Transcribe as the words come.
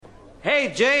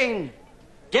Hey, Jane,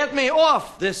 get me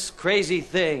off this crazy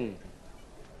thing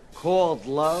called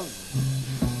love.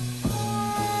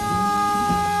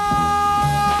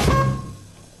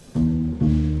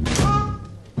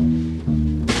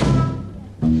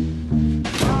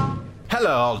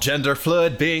 Hello, all gender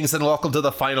fluid beings, and welcome to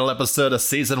the final episode of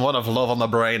season 1 of Love on the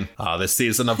Brain. This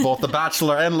season of both The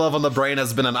Bachelor and Love on the Brain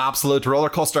has been an absolute roller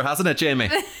coaster, hasn't it, Jamie?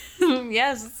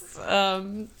 Yes.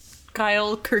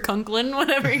 Kyle Kirkunklin,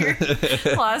 whatever your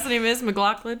last name is,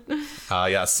 McLaughlin.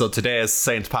 Yeah, so today is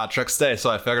St. Patrick's Day, so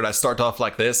I figured I'd start off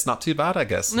like this. Not too bad, I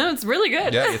guess. No, it's really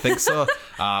good. Yeah, you think so?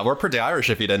 We're pretty Irish,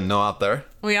 if you didn't know out there.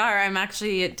 We are. I'm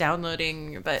actually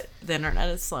downloading, but the internet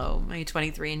is slow. My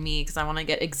 23andMe, because I want to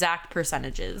get exact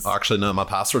percentages. I actually know my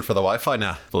password for the Wi-Fi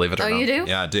now, believe it or not. Oh, you do?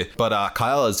 Yeah, I do. But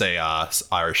Kyle is a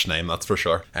Irish name, that's for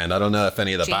sure. And I don't know if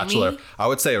any of the Jamie? Bachelor... I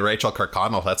would say Rachael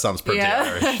Kirkconnell. That sounds pretty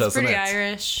Irish, that's doesn't pretty it?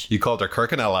 Irish. You called her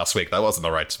Kirkconnell last week. That wasn't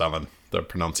the right spelling. The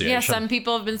pronunciation. Yeah, some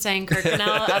people have been saying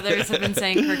Kirkconnell. Others have been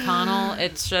saying Kirkconnell.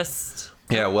 It's just...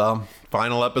 Yeah, well,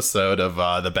 final episode of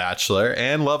The Bachelor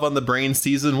and Love on the Brain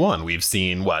Season 1. We've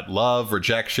seen, love,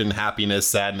 rejection, happiness,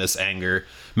 sadness, anger,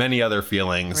 many other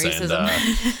feelings, racism.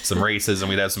 And some racism.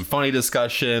 We'd have some funny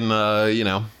discussion,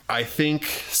 I think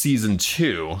Season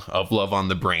 2 of Love on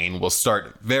the Brain will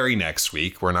start very next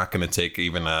week. We're not going to take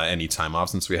even any time off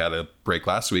since we had a break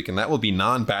last week, and that will be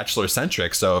non-Bachelor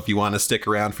centric. So if you want to stick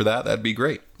around for that, that'd be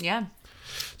great. Yeah.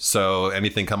 So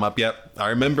anything come up yet? I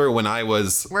remember when I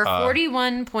was... We're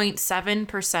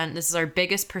 41.7%. This is our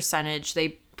biggest percentage. They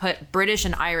put British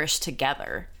and Irish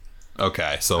together.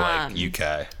 Okay, so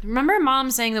UK. Remember Mom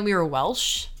saying that we were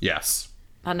Welsh? Yes.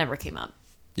 That never came up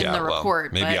in Yeah, the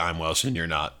report. maybe but I'm Welsh and you're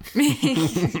not.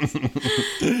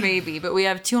 maybe, but we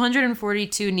have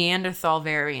 242 Neanderthal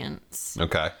variants.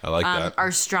 Okay, I like that.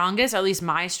 Our strongest, at least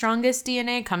my strongest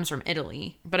DNA comes from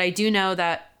Italy. But I do know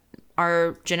that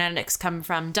our genetics come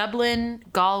from Dublin,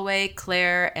 Galway,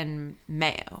 Clare, and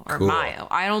Mayo, or Cool. Mayo.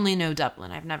 I only know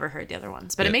Dublin. I've never heard the other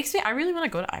ones. But it makes me, I really want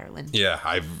to go to Ireland. Yeah,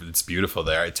 it's beautiful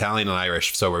there. Italian and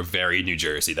Irish, so we're very New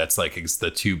Jersey. That's like the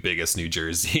two biggest New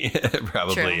Jersey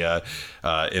probably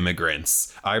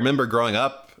immigrants. I remember growing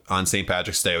up on St.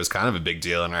 Patrick's Day, it was kind of a big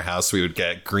deal in our house. We would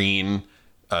get green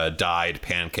dyed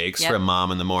pancakes from Mom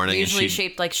in the morning. Usually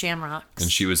shaped like shamrocks. And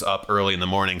she was up early in the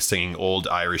morning singing old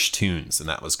Irish tunes, and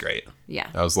that was great. Yeah.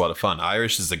 That was a lot of fun.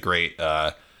 Irish is a great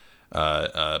background,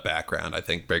 I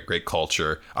think. Great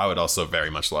culture. I would also very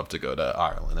much love to go to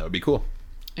Ireland. That would be cool.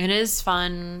 It is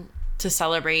fun to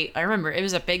celebrate. I remember it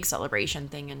was a big celebration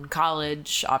thing in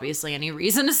college. Obviously, any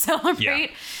reason to celebrate.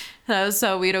 Yeah.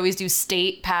 So we'd always do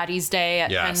State Patty's Day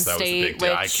at Penn State,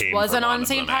 which wasn't on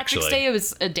St. Patrick's Day. It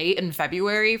was a date in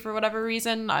February for whatever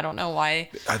reason. I don't know why.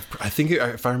 I think,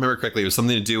 if I remember correctly, it was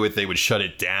something to do with they would shut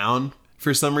it down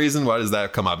for some reason. Why does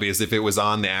that come up? Because if it was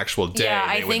on the actual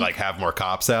day, they would have more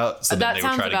cops out. So then they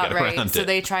would try to get around it. So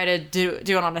they try to do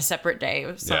it on a separate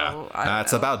day. So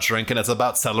it's about drinking. It's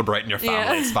about celebrating your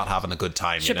family. It's about having a good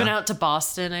time. Shipping out to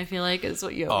Boston, I feel like, is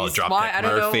what you always... Dropkick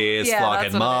Murphys,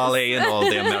 Flogging Molly, and all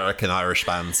the American Irish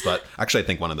bands. But actually, I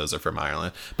think one of those are from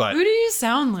Ireland. But who do you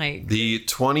sound like? The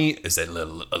 20 is a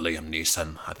little Liam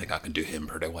Neeson. I think I can do him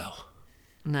pretty well.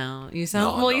 No, you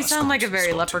sound you sound like a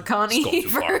very leprechaun-y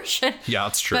version. Yeah,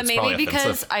 it's true. But maybe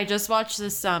because I just watched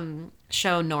this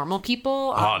show, Normal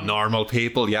People. Normal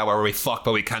People, yeah, where we fuck,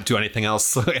 but we can't do anything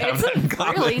else. It's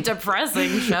a really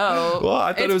depressing show. Well,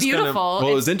 I thought it was beautiful.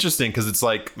 It was interesting because it's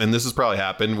like, and this has probably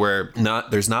happened where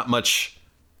there's not much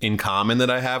in common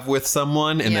that I have with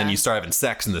someone, and then you start having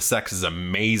sex, and the sex is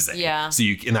amazing. Yeah. So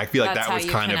and I feel like that was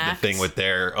kind of the thing with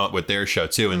their show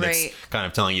too, and that's kind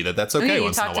of telling you that that's okay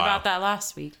once in a while. You talked about that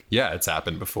last week. Yeah, it's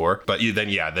happened before, but then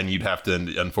you'd have to.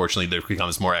 Unfortunately, there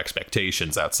becomes more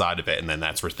expectations outside of it, and then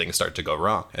that's where things start to go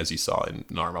wrong, as you saw in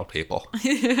Normal People.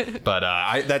 But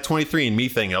that 23andMe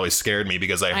thing always scared me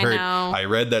because I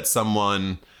read that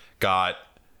someone got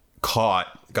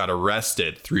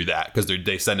arrested through that because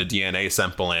they sent a DNA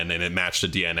sample in and it matched a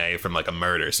DNA from like a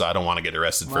murder. So I don't want to get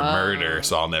arrested for murder,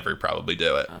 so I'll never probably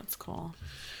do it. That's cool.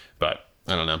 But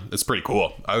I don't know. It's pretty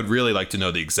cool. I would really like to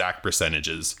know the exact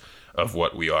percentages of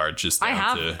what we are. Just down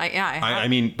I have. I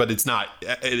mean, but it's not.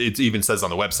 It even says on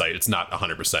the website it's not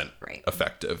 100%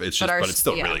 effective. It's just, but it's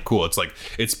still really cool. It's like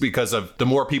it's because of the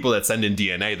more people that send in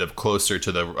DNA, the closer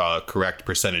to the correct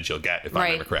percentage you'll get. If I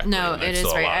remember correctly. No, it is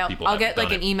right. I'll get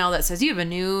like an email that says you have a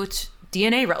new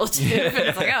DNA relative. And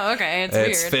it's like, oh, okay, it's weird.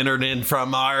 It's Finnered in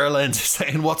from Ireland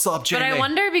saying, "What's up, Jenny?" But I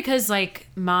wonder because like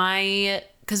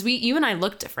because you and I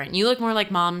look different. You look more like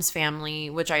Mom's family,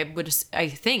 which I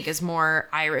think is more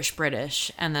Irish British,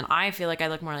 and then I feel like I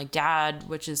look more like Dad,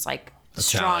 which is like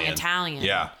strong Italian.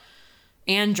 Yeah.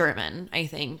 and German, I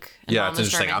think. And Yeah, mom it's was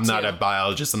interesting. German, I'm not too. a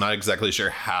biologist. I'm not exactly sure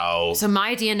how. So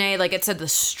my DNA, like it said, the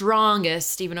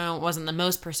strongest, even though it wasn't the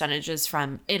most percentages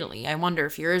from Italy. I wonder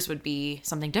if yours would be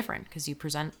something different because you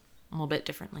present a little bit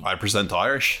differently. I present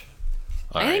Irish.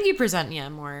 I think you present,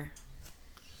 more.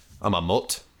 I'm a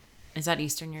mutt. Is that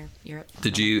Eastern Europe?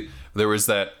 There was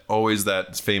always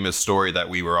that famous story that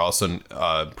we were also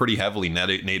pretty heavily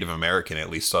Native American, at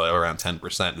least around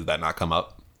 10%. Did that not come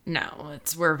up? No,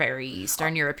 we're very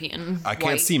Eastern European. I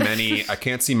can't see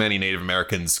many Native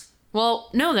Americans. Well,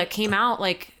 no, that came out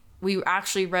like we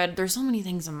actually read. There's so many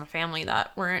things in the family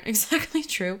that weren't exactly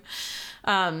true.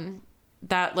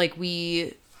 That like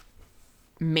we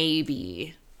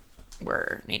maybe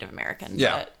were Native American.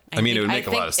 Yeah. But I mean, it would make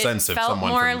a lot of sense if someone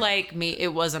felt more from- like me.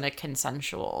 It wasn't a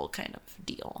consensual kind of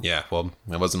deal. Yeah, well,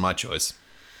 that wasn't my choice.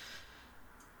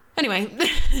 Anyway,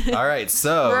 All right,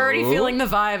 so we're already feeling the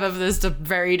vibe of this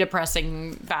very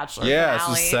depressing Bachelor yeah, finale. this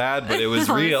was sad, but it was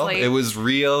real. Honestly. It was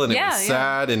real, and it Yeah, was yeah.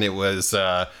 sad, and it was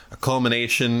a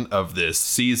culmination of this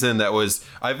season that was.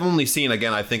 I've only seen,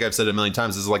 again, I think I've said it a million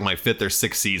times. This is like my 5th or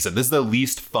 6th season. This is the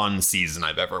least fun season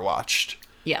I've ever watched.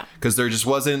 Yeah. Because there just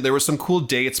wasn't. There were some cool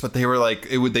dates, but they were like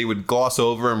they would gloss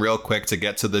over them real quick to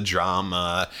get to the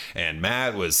drama. And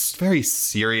Matt was very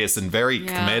serious and very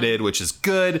committed, which is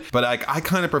good. But I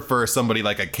kind of prefer somebody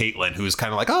like a Caitlyn, who's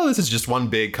kind of like, oh, this is just one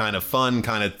big kind of fun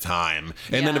kind of time.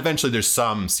 And then eventually there's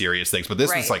some serious things, but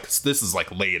this is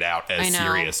like laid out as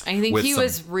serious. I think he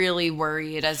was really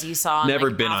worried, as you saw. Never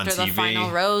like, been on after the TV.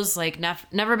 final rose, like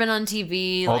never been on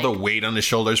TV. All like, the weight on his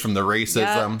shoulders from the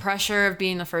racism. Pressure of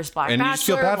being the first Black And you Bachelor.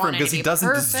 just feel bad for him wanting because to he be doesn't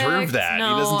perfect. deserve that.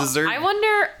 No, He doesn't deserve. I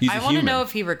wonder. He's a I want to human. know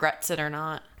if he regrets it or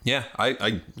not. Yeah,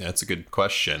 that's a good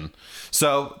question.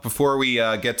 So before we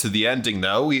get to the ending,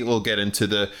 though, we will get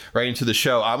into right into the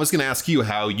show. I was going to ask you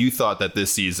how you thought that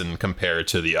this season compared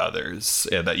to the others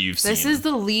that you've seen. This is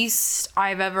the least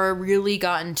I've ever really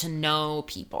gotten to know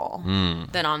people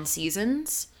than on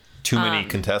seasons. Too many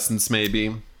contestants,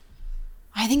 maybe.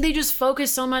 I think they just focus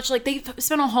so much. Like they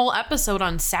spent a whole episode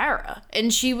on Sarah,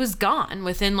 and she was gone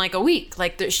within like a week.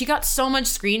 Like she got so much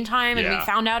screen time, and we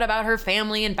found out about her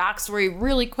family and backstory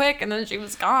really quick, and then she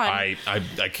was gone. I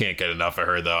can't get enough of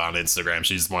her though on Instagram.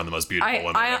 She's one of the most beautiful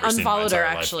women I've ever seen in my unfollowed her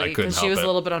entire life. actually I couldn't because she was help a it.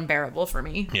 little bit unbearable for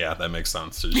me. Yeah, that makes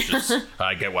sense. It's just,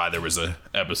 I get why there was a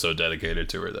episode dedicated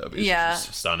to her though. Because she's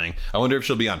just stunning. I wonder if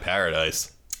she'll be on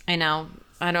Paradise. I know.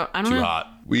 I don't Too know.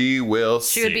 hot. We will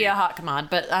see. She would be a hot commode.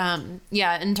 But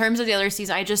in terms of the other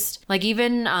season, I just like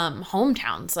even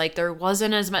hometowns, like there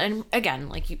wasn't as much. And again,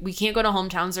 like we can't go to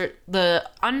hometowns or the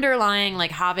underlying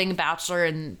like having Bachelor,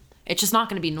 and it's just not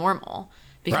going to be normal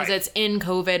because it's in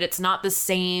COVID. It's not the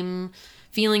same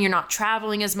feeling. You're not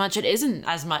traveling as much. It isn't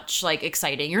as much like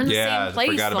exciting. You're in the same place.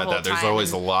 I forgot the about whole that. There's time,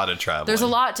 always a and lot of traveling. there's a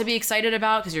lot to be excited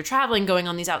about because you're traveling, going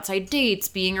on these outside dates,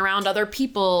 being around other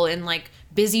people in like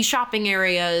busy shopping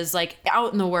areas, like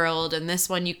out in the world. And this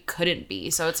one you couldn't be.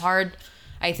 So it's hard,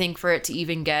 I think, for it to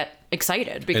even get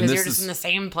excited because you're just in the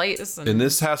same place. And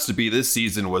this has to be, this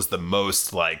season was the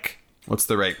most like, what's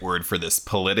the right word for this?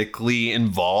 Politically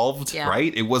involved,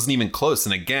 right? It wasn't even close.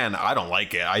 And again, I don't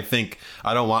like it. I think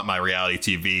I don't want my reality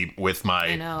TV with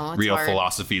my real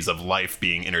philosophies of life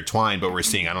being intertwined, but we're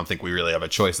seeing, I don't think we really have a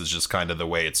choice. It's just kind of the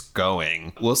way it's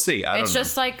going. We'll see. It's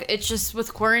just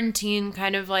with quarantine,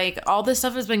 kind of like all this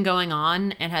stuff has been going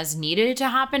on and has needed to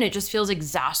happen. It just feels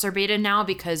exacerbated now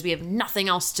because we have nothing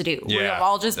else to do. Yeah. We've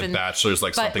all just been Bachelor's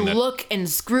like something that look and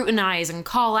scrutinize and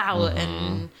call out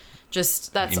and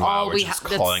just that's all we have.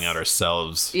 Calling out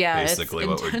ourselves, basically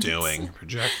what we're doing,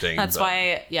 projecting. That's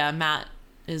why, Matt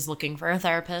is looking for a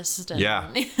therapist. And,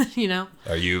 you know,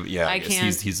 are you? Yeah, I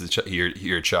can't. He's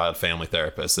your child family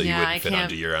therapist, so you wouldn't fit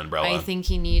under your umbrella. I think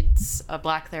he needs a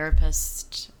Black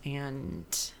therapist, and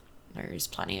there's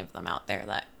plenty of them out there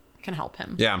that can help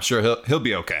him. Yeah, I'm sure he'll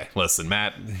be okay. Listen,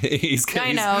 Matt, he's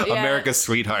America's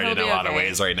sweetheart in a lot of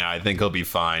ways right now. I think he'll be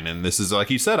fine. And this is,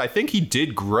 like you said, I think he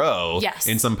did grow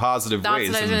in some positive ways.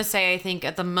 That's what I was going to say. I think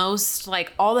at the most,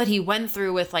 like all that he went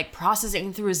through with like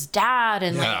processing through his dad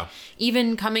and like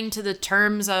even coming to the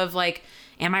terms of like,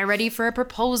 am I ready for a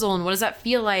proposal? And what does that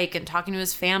feel like? And talking to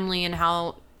his family and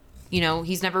how, you know,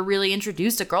 he's never really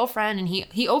introduced a girlfriend, and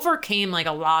he overcame like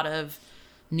a lot of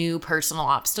new personal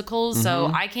obstacles. So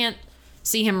I can't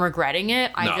see him regretting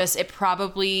it. It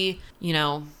probably, you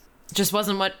know, just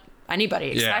wasn't what anybody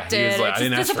Yeah, expected. he was like, It's I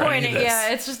didn't just ask for any of disappointing. this.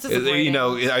 Yeah, it's just disappointing. You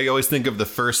know, I always think of the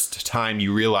first time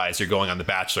you realize you're going on The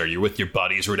Bachelor, you're with your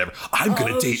buddies or whatever. I'm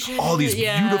going to date all these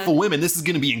beautiful women. This is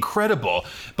going to be incredible.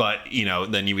 But, you know,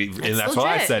 then and that's what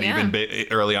I legit, said yeah. even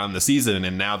early on in the season.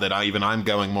 And now that I'm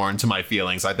going more into my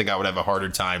feelings, I think I would have a harder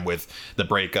time with the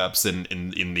breakups and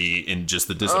in just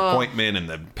the disappointment and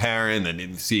the parent and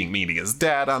in meeting his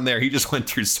dad on there. He just went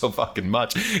through so fucking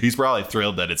much. He's probably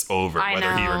thrilled that it's over,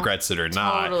 whether he regrets it or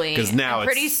not. Totally. Because now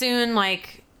pretty soon,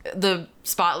 like, the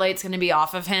spotlight's going to be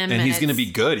off of him. And he's going to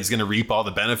be good. He's going to reap all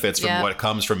the benefits from what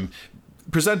comes from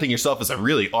presenting yourself as a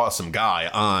really awesome guy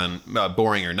on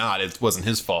boring or not. It wasn't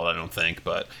his fault, I don't think.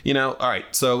 But, you know, all right.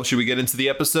 So should we get into the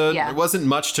episode? Yeah. There wasn't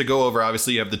much to go over.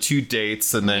 Obviously, you have the 2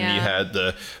 dates and then you had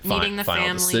the meeting the final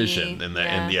family. decision. And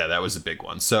that was a big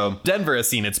one. So Denver has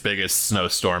seen its biggest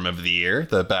snowstorm of the year.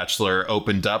 The Bachelor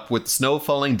opened up with snow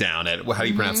falling down at, how do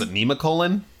you pronounce it?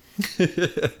 Nemacolin?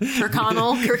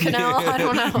 Kirkconnell, I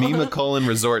don't know. Nemacolin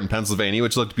Resort in Pennsylvania,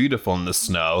 which looked beautiful in the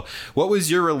snow. What was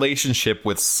your relationship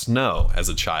with snow as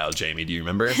a child, Jamie? Do you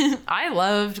remember? I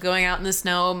loved going out in the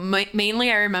snow.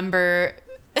 Mainly, I remember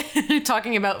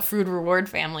talking about Food Reward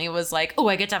Family was like, oh,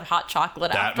 I get to have hot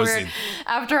chocolate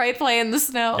after I play in the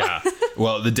snow. Yeah.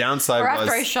 Well, the downside or was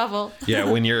after I shovel. Yeah,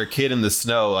 when you're a kid in the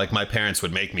snow, like my parents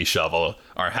would make me shovel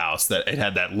our house. That it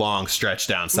had that long stretch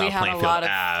down South Plainfield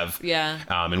Ave. Yeah.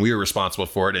 And we were responsible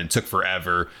for it, and it took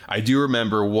forever. I do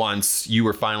remember once you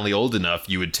were finally old enough,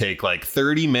 you would take like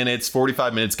 30 minutes,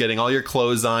 45 minutes getting all your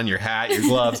clothes on, your hat, your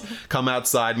gloves, come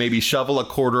outside, maybe shovel a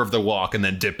quarter of the walk, and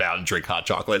then dip out and drink hot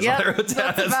chocolate. Yeah, that's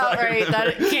about right.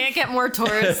 That can't get more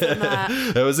tourist than that.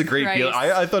 That was a great feeling.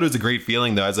 I thought it was a great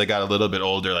feeling, though, as I got a little bit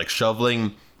older. Like,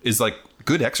 shoveling is like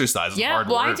good exercise. Yeah, hard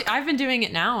work. I've been doing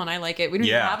it now, and I like it. We didn't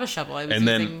even have a shovel. I was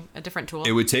using a different tool.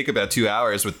 It would take about 2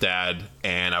 hours with Dad,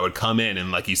 and I would come in,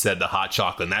 and like you said, the hot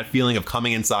chocolate, and that feeling of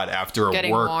coming inside after a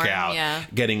workout,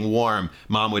 getting warm.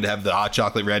 Mom would have the hot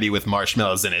chocolate ready with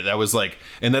marshmallows in it. That was like,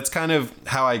 and that's kind of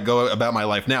how I go about my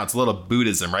life now. It's a little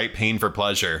Buddhism, right? Pain for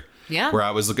pleasure. Yeah. Where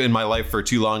I was in my life for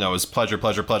too long, I was pleasure,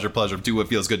 pleasure, pleasure, pleasure. Do what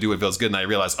feels good, do what feels good. And I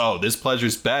realized, oh, this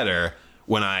pleasure's better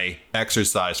when I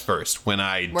exercise first, when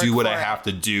I do what I have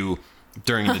to do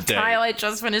during the day. Kyle, I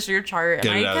just finished your chart, and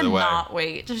I cannot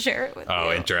wait to share it with you.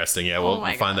 Oh, interesting. Yeah, we'll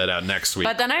find that out next week.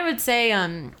 But then I would say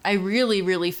I really,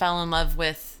 really fell in love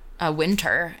with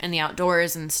winter and the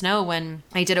outdoors and snow when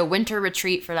I did a winter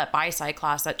retreat for that bi-sci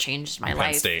class that changed my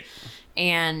life. Penn State.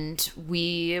 And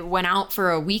we went out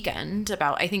for a weekend,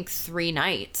 about, I think, 3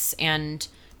 nights, and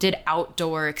did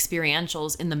outdoor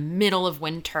experientials in the middle of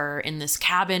winter in this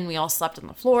cabin. We all slept on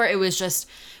the floor. It was just,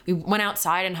 we went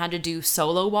outside and had to do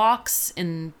solo walks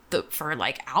for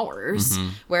like hours,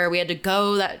 where we had to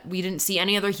go that we didn't see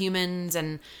any other humans,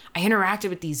 and I interacted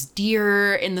with these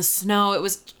deer in the snow. It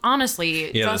was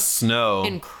honestly the snow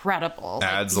incredible,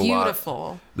 adds beautiful. A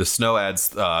lot. The snow adds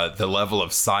the level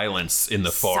of silence in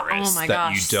the forest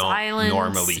that you don't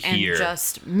normally hear. And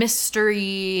just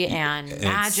mystery and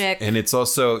magic. And it's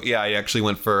also, I actually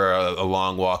went for a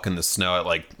long walk in the snow at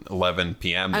like 11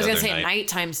 p.m. I was going to say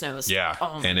nighttime snows. Yeah.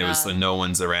 It was no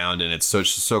one's around, and it's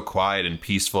so quiet and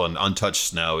peaceful, and untouched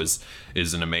snow is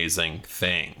an amazing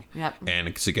thing. Yep.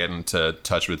 And to get into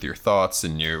touch with your thoughts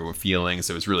and your feelings,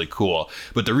 it was really cool.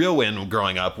 But the real win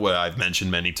growing up, what I've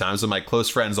mentioned many times, and my close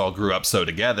friends all grew up so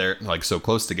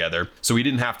close together. So we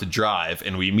didn't have to drive,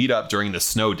 and we meet up during the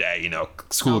snow day.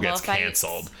 School gets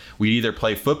canceled. We either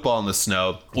play football in the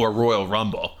snow or Royal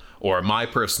Rumble. Or my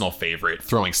personal favorite,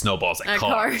 throwing snowballs at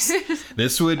cars.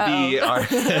 This would be our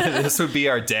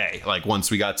day. Like once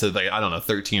we got to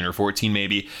 13 or 14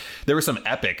 maybe. There were some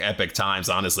epic times,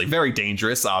 honestly. Very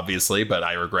dangerous, obviously, but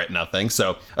I regret nothing.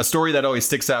 So a story that always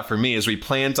sticks out for me is we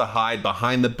planned to hide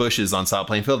behind the bushes on South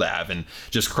Plainfield Ave and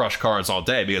just crush cars all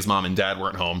day because Mom and Dad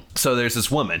weren't home. So there's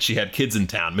this woman. She had kids in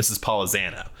town, Mrs.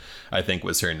 Polizano, I think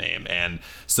was her name. And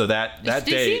so that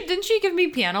day... Didn't she give me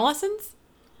piano lessons?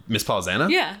 Miss Polizano?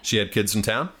 Yeah. She had kids in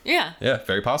town? Yeah. Yeah,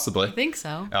 very possibly. I think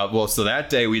so. So that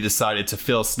day we decided to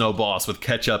fill snowballs with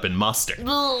ketchup and mustard.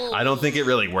 I don't think it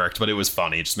really worked, but it was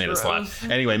funny. It just made us laugh.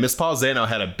 Anyway, Miss Polizano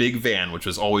had a big van, which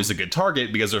was always a good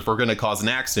target because if we're going to cause an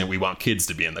accident, we want kids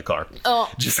to be in the car. Oh.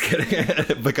 Just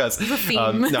kidding. Because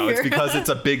no, it's because it's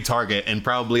a big target, and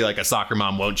probably like a soccer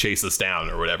mom won't chase us down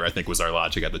or whatever, I think was our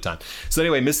logic at the time. So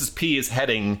anyway, Mrs. P is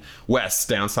heading west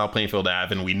down South Plainfield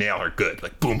Ave, and we nail her good.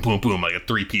 Like boom, boom, boom, like a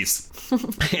 3-piece.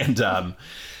 And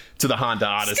to the Honda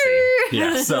Odyssey.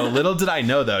 Yeah. So little did I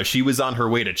know, though, she was on her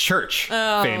way to church,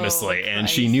 famously, and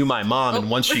she knew my mom. And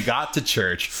once she got to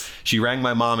church, she rang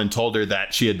my mom and told her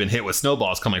that she had been hit with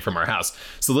snowballs coming from our house.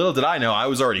 So little did I know, I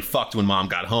was already fucked when mom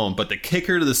got home. But the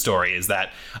kicker to the story is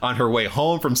that on her way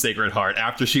home from Sacred Heart,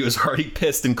 after she was already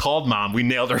pissed and called mom, we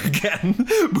nailed her again.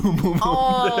 Boom, boom, boom.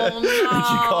 Oh, no. And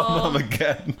she called mom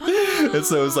again. And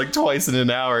so it was like twice in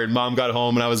an hour, and mom got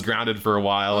home and I was grounded for a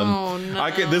while.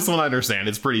 And this one I understand,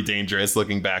 it's pretty dangerous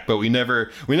looking back, but we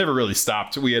never really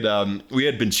stopped. We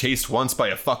had been chased once by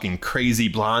a fucking crazy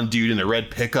blonde dude in a red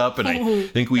pickup, and I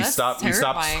think we stopped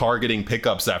targeting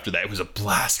pickups after that. It was a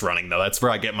blast running, though. That's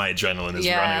where I get my adrenaline, is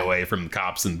running away from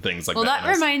cops and things like that. Well, that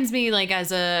reminds me, like,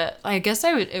 I guess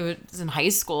it was in high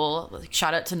school, like,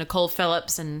 shout out to Nicole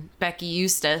Phillips and Becky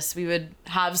Eustace. We would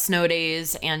have snow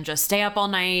days and just stay up all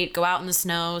night, go out in the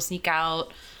snow, sneak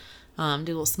out, do a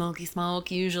little smoky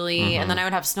smoke usually. And then I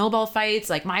would have snowball fights,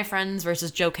 like my friends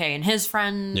versus Joe K and his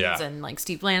friends, and like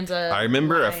Steve Lanza. I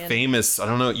remember a famous, I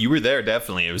don't know, you were there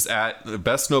definitely. It was at the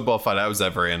best snowball fight I was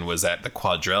ever in was at the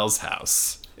Quails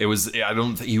house. It was, I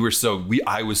don't think you were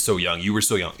I was so young. You were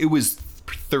so young. It was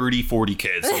 30, 40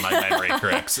 kids, so my memory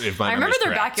corrects. I remember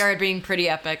their backyard being pretty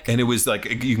epic. And it was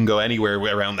like, you can go anywhere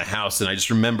around the house, and I just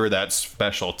remember that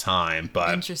special time.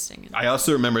 But interesting. I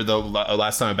also remember the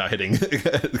last time about hitting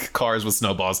cars with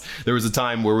snowballs. There was a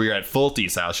time where we were at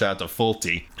Fulty's house, shout out to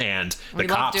Fulty, and the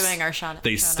cops, doing our shout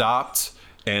they stopped.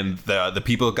 And the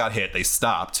people got hit. They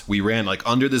stopped. We ran like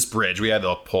under this bridge. We had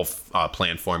the whole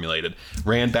plan formulated.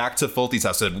 Ran back to Fulty's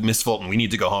house. Said, Miss Fulton, we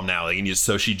need to go home now.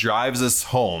 So she drives us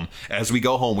home. As we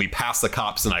go home, we pass the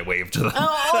cops, and I waved to them.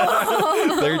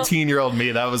 13-year-old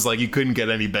me. That was like, you couldn't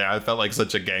get any better. I felt like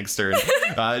such a gangster.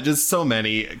 And, just so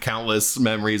many countless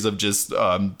memories of just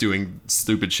doing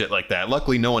stupid shit like that.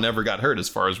 Luckily, no one ever got hurt, as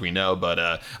far as we know. But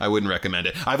I wouldn't recommend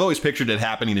it. I've always pictured it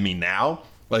happening to me now.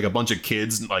 Like a bunch of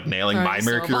kids like nailing my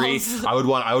Mercury.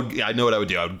 I know what I would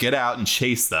do. I would get out and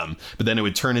chase them, but then it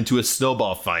would turn into a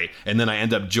snowball fight, and then I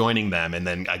end up joining them, and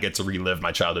then I get to relive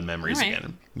my childhood memories again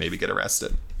and maybe get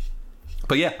arrested.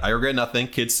 But yeah, I regret nothing.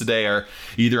 Kids today are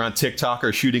either on TikTok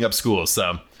or shooting up schools,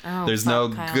 so there's no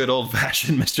good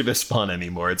old-fashioned mischievous fun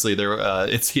anymore. It's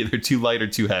either too light or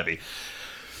too heavy.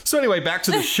 So anyway, back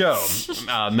to the show.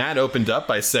 Matt opened up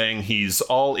by saying he's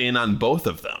all in on both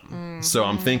of them. So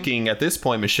I'm thinking at this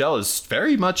point, Michelle is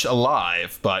very much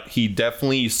alive, but he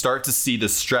definitely start to see the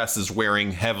stress is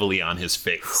wearing heavily on his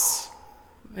face.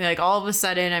 Like all of a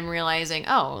sudden I'm realizing,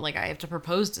 like I have to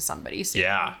propose to somebody soon.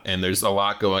 Yeah, and there's a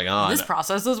lot going on. This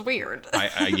process is weird.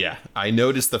 I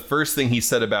noticed the first thing he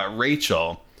said about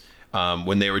Rachel,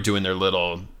 when they were doing their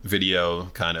little video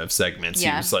kind of segments,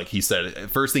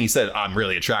 first thing he said, I'm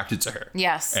really attracted to her.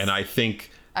 Yes. And I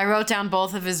think I wrote down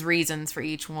both of his reasons for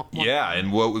each one. Yeah,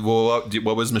 and what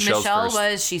was Michelle's first?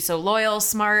 Michelle was, she's so loyal,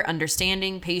 smart,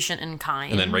 understanding, patient, and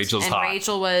kind. And then Rachel's hot.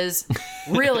 Rachel was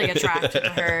really attracted to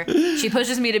her. She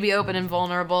pushes me to be open and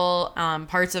vulnerable,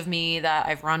 parts of me that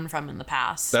I've run from in the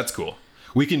past. That's cool.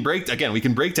 We can break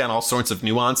down all sorts of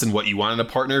nuance in what you want in a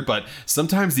partner, but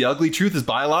sometimes the ugly truth is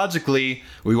biologically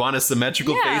we want a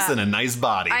symmetrical face and a nice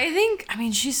body. I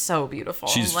mean, she's so beautiful.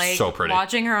 She's like, so pretty.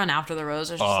 Watching her on After the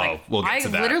Rose, I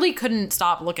literally couldn't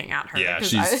stop looking at her. Yeah,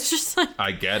 I was just like,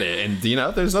 I get it. And,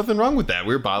 there's nothing wrong with that.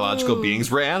 We're biological beings.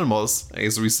 We're animals,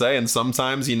 as we say. And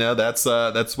sometimes,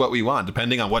 that's what we want.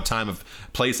 Depending on what time of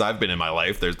place I've been in my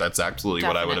life, that's absolutely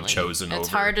what I would have chosen. It's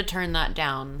hard to turn that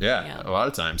down. Yeah, a lot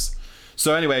of times.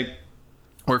 So anyway,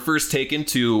 we're first taken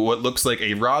to what looks like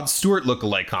a Rod Stewart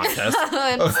lookalike contest.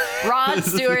 Rod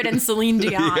Stewart and Celine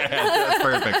Dion. Yeah, that's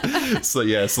perfect. So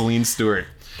yeah, Celine Stewart.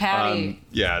 Patty.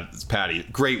 It's Patty.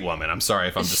 Great woman. I'm sorry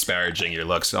if I'm disparaging your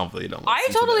looks. Hopefully you don't. I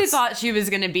totally thought she was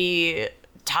going to be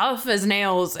tough as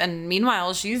nails, and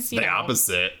meanwhile she's the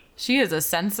opposite. She is a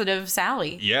sensitive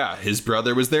Sally. Yeah, his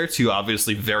brother was there too,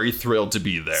 obviously very thrilled to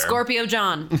be there. Scorpio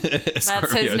John.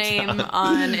 That's his name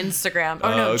on Instagram. Oh,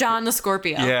 no, okay. John the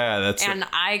Scorpio. Yeah, that's And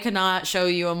I could not show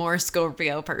you a more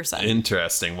Scorpio person.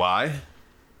 Interesting. Why?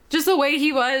 Just the way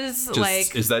he was,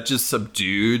 Is that just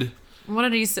subdued? What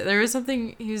did he say? There was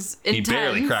something, he's intense. He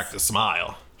barely cracked a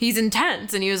smile. He's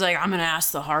intense, and he was like, I'm going to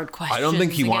ask the hard questions. I don't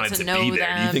think he wanted to be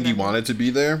there. Do you think he wanted to be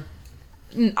there?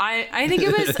 I think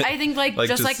it was,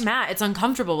 just like Matt, it's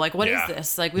uncomfortable. Like, what is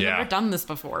this? Like, we've never done this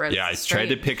before. I tried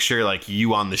to picture like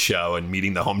you on the show and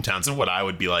meeting the hometowns and what I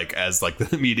would be like as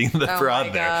like meeting the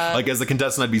brother. Like as a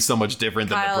contestant, I'd be so much different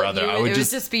than the brother. I would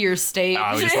just be your stage.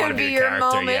 I would just want to be a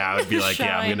character. Yeah, I would be like,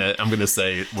 I'm gonna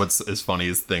say what's as funny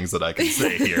as things that I can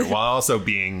say here, while also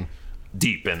being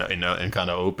deep and kind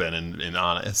of open and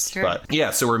honest. Sure. But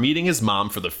yeah, so we're meeting his mom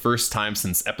for the first time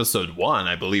since episode 1.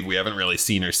 I believe we haven't really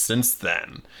seen her since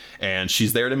then. And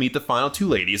she's there to meet the final 2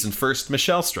 ladies. And first,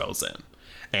 Michelle strolls in.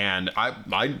 And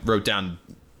I wrote down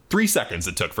 3 seconds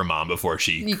it took for mom before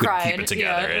she could keep it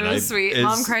together. Yeah, it was sweet.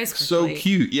 Mom cries quickly. So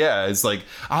cute. Yeah, it's like,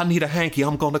 I need a hanky.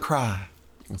 I'm going to cry.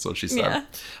 That's what she said.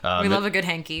 Yeah. We love a good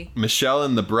hanky. Michelle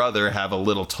and the brother have a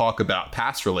little talk about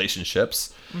past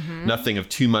relationships. Mm-hmm. Nothing of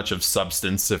too much of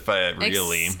substance, if I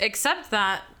really. Except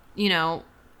that,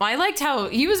 I liked how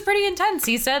he was pretty intense.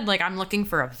 He said, like, I'm looking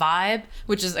for a vibe,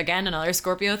 which is, again, another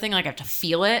Scorpio thing. Like, I have to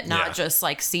feel it, not just,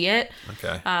 like, see it.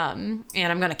 Okay. And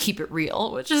I'm going to keep it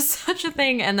real, which is such a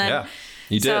thing. And then... Yeah.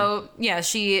 You did. So yeah,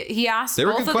 he asked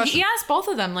both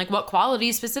of them like what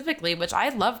qualities specifically, which I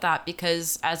love that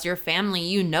because as your family,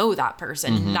 you know that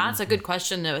person. Mm-hmm. That's a good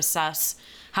question to assess.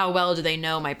 How well do they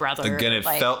know my brother? Again, it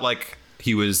felt like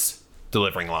he was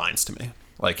delivering lines to me.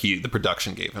 Like the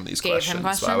production gave him these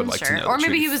questions. So I would like to know. Or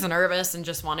maybe he was nervous and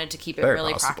just wanted to keep it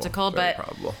really practical. Very but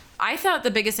probable. I thought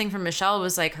the biggest thing from Michelle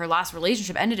was like her last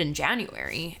relationship ended in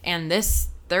January, and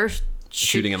they're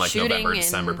shooting in like November,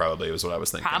 December, probably was what I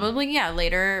was thinking. Probably, yeah,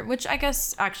 later. Which I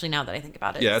guess actually now that I think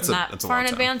about it, yeah, it's not far in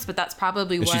advance, but that's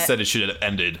probably what she said. It should have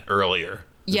ended earlier.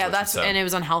 Yeah, and it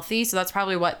was unhealthy, so that's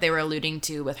probably what they were alluding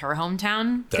to with her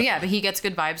hometown. But yeah, but he gets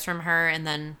good vibes from her, and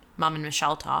then Mom and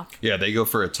Michelle talk. Yeah, they go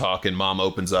for a talk, and Mom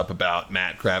opens up about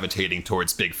Matt gravitating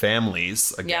towards big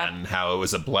families again, how it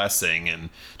was a blessing and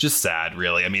just sad,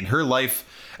 really. I mean, her life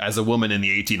as a woman in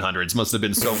the 1800s must have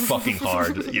been so fucking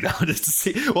hard, to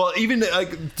see. Well, even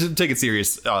to take it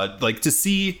serious, to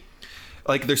see.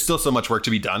 Like, there's still so much work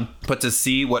to be done, but to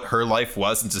see what her life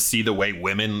was and to see the way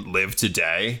women live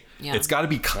today, it's got to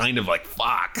be kind of like,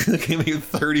 fuck, maybe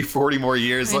 30, 40 more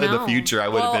years in the future, I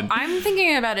would have been. I'm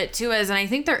thinking about it too, and I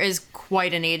think there is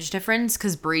quite an age difference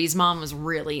because Bree's mom was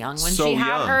really young when she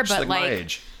had her, but like my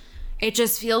age. It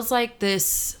just feels like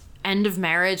this end of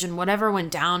marriage and whatever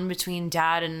went down between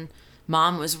dad and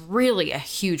mom was really a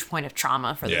huge point of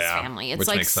trauma for this family. It's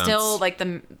like still like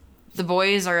the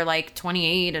boys are like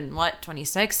 28 and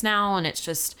 26 now, and it's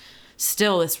just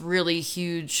still this really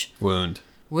huge wound.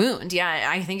 Yeah,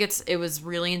 I think it was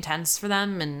really intense for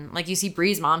them, and like you see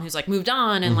Bree's mom who's like moved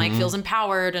on and like feels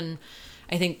empowered, and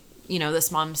I think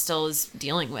this mom still is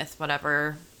dealing with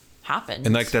whatever happened.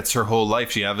 And like that's her whole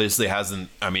life. She obviously hasn't,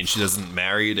 she doesn't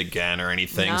married again or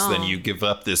anything. No. So then you give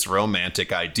up this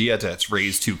romantic idea to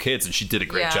raise 2 kids, and she did a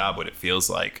great job, what it feels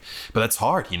like. But that's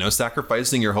hard,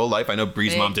 sacrificing your whole life. I know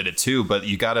Bree's mom did it too, but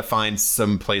you got to find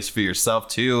some place for yourself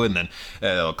too. And then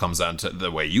it all comes down to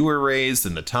the way you were raised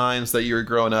and the times that you were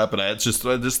growing up. And it's just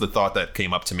the thought that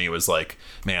came up to me was like,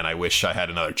 man, I wish I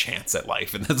had another chance at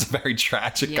life. And that's a very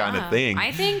tragic kind of thing.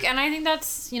 I think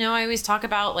that's, I always talk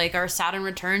about like our Saturn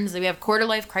returns. We have quarter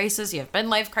life crisis, you have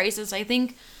midlife crisis. I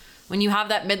think when you have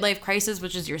that midlife crisis,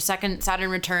 which is your second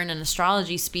Saturn return in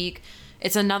astrology speak,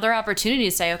 it's another opportunity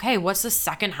to say, okay, what's the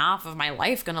second half of my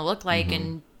life going to look like?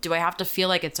 And do I have to feel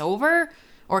like it's over,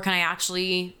 or can I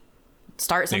actually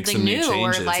start something new?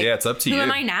 Or like, it's up to you. Who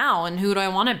am I now, and who do I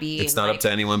want to be? It's not up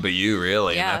to anyone but you,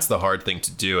 really. And that's the hard thing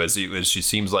to do. As she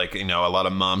seems like, a lot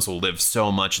of moms will live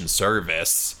so much in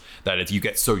service that if you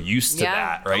get so used to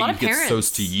that, right? You get so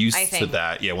used to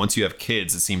that. Yeah, once you have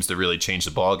kids, it seems to really change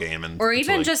the ball game. Or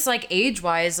even just like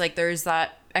age-wise, like there's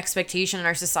that expectation in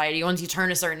our society. Once you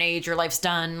turn a certain age, your life's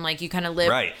done. Like you kind of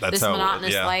live this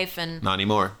monotonous life, and not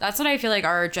anymore. That's what I feel like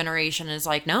our generation is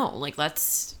like. No, like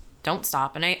don't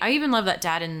stop. And I even love that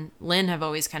Dad and Lynn have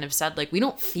always kind of said, like, we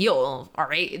don't feel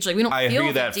our age. Like, we don't feel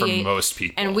hear that from most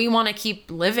people. And we want to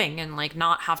keep living and, like,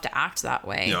 not have to act that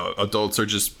way. Adults are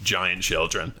just giant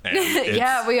children. And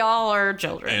yeah, we all are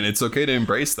children. And it's okay to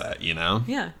embrace that,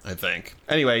 Yeah. I think.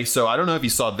 Anyway, so I don't know if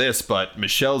you saw this, but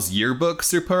Michelle's yearbook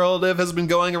superlative has been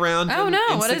going around on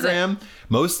Instagram. What is it?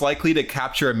 Most likely to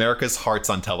capture America's hearts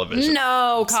on television.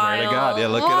 No, Kyle. Swear to God. Yeah,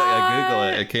 look at it. I Google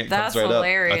it. It comes right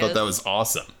hilarious. up. I thought that was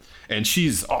awesome. And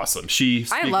she's awesome.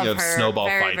 Speaking of snowball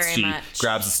fights, she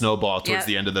grabs a snowball towards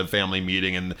the end of the family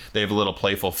meeting, and they have a little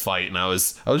playful fight. And I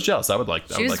was jealous. I would like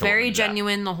that. She was very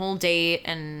genuine the whole date,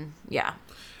 and yeah.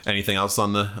 Anything else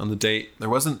on the date? There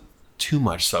wasn't too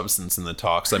much substance in the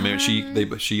talks. I mean,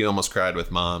 she almost cried with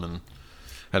Mom and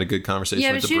had a good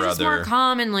conversation with the brother. Yeah, but she was more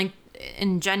calm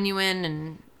and genuine,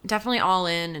 and definitely all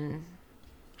in. And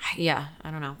yeah,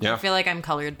 I don't know. Yeah. I feel like I'm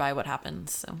colored by what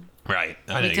happens. So right,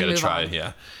 I didn't get to try.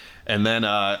 Yeah. And then,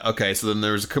 so then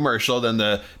there was a commercial. Then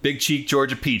the big cheek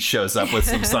Georgia Peach shows up with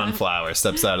some sunflowers,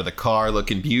 steps out of the car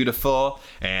looking beautiful.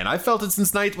 And I felt it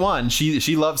since night one.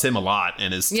 She loves him a lot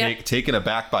and is taken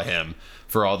aback by him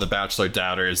for all the Bachelor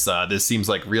doubters. This seems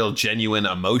like real genuine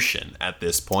emotion at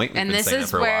this point. And this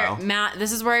is where Matt,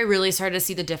 this is where I really started to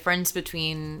see the difference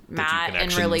between Matt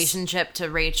in relationship to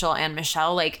Rachel and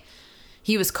Michelle. Like,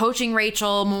 he was coaching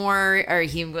Rachel more, or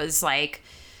he was like,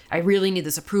 I really need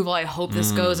this approval. I hope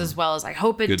this goes as well as I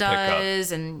hope it does.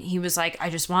 Pickup. And he was like, I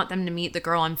just want them to meet the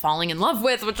girl I'm falling in love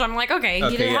with, which I'm like, okay,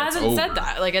 he hasn't said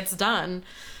that. Like, it's done.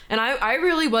 And I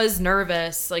really was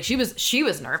nervous. Like, she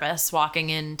was nervous walking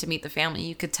in to meet the family.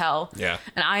 You could tell. Yeah.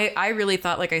 And I really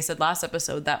thought, like I said last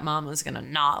episode, that mom was going to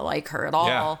not like her at all.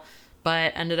 Yeah.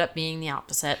 But ended up being the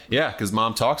opposite. Yeah, because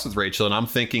mom talks with Rachel, and I'm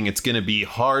thinking it's going to be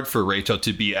hard for Rachel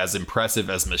to be as impressive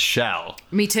as Michelle.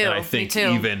 Me too. And I think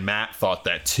even Matt thought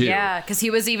that too. Yeah, because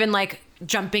he was even like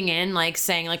jumping in, like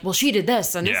saying like, well, she did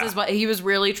this, and this is what he was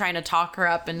really trying to talk her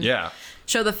up and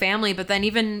show the family. But then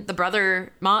even the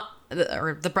brother,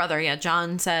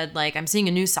 John said, like, I'm seeing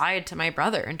a new side to my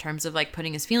brother in terms of like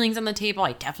putting his feelings on the table.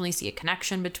 I definitely see a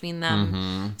connection between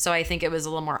them. So I think it was a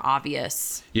little more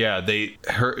obvious. Yeah,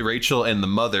 Rachel and the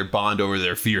mother bond over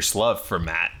their fierce love for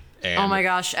Matt. And oh my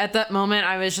gosh, at that moment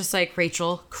I was just like,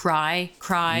 Rachel, cry.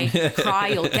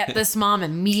 You'll get this, mom,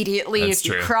 immediately. That's if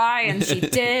you true. cry. And she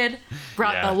did.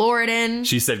 Brought the Lord in.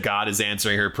 She said God is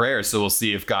answering her prayers, so we'll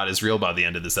see if God is real by the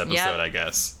end of this episode, I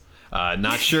guess.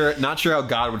 Not sure how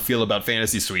God would feel about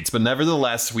fantasy suites, but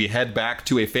nevertheless, we head back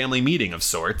to a family meeting of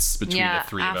sorts between the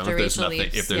three of them.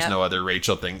 If there's no other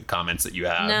Rachel comments that you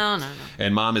have. No.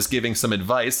 And mom is giving some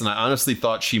advice, and I honestly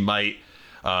thought she might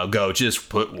go, just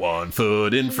put one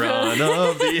foot in front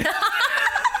of the...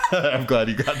 I'm glad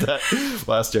you got that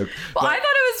last joke. Well, I thought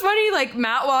it was funny. Like,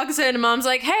 Matt walks in and mom's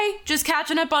like, hey, just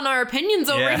catching up on our opinions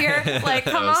over here. Like,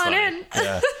 come on funny. In.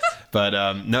 Yeah.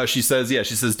 But no, she says,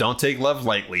 don't take love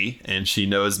lightly. And she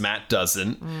knows Matt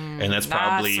doesn't. And that's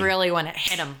really when it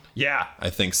hit him. Yeah, I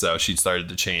think so. He started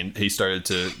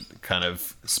to kind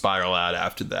of spiral out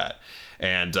after that.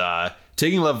 And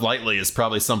taking love lightly is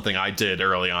probably something I did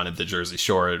early on at the Jersey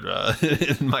Shore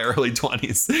in my early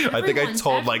 20s. I think I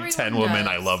told like 10 women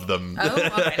I love them. Oh,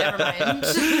 okay, never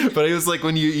mind. But it was like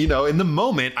when you in the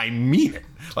moment, I mean it.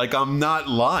 Like, I'm not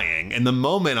lying. In the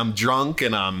moment, I'm drunk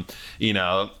and I'm,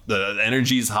 the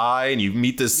energy's high and you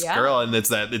meet this girl and it's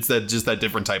that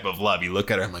different type of love. You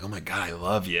look at her, I'm like, oh my God, I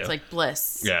love you. It's like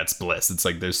bliss. Yeah, it's bliss. It's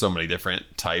like there's so many different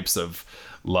types of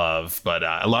love, but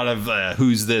a lot of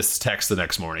who's this text the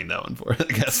next morning though, and for I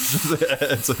guess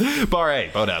it's bar A,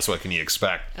 Bodas, what can you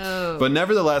expect? But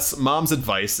nevertheless, mom's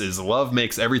advice is love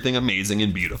makes everything amazing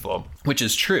and beautiful, which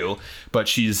is true, but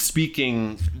she's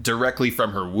speaking directly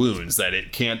from her wounds that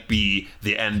it can't be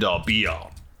the end all be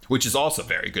all, which is also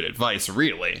very good advice,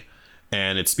 really.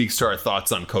 And it speaks to our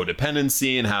thoughts on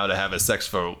codependency and how to have a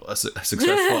successful,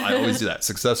 I always do that,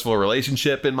 successful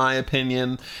relationship, in my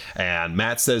opinion. And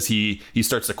Matt says he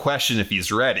starts to question if he's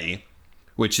ready,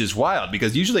 which is wild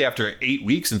because usually after 8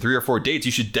 weeks and 3 or 4 dates,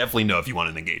 you should definitely know if you want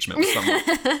an engagement with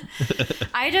someone.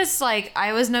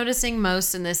 I was noticing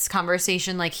most in this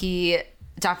conversation, like, he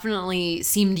definitely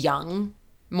seemed young.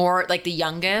 More like the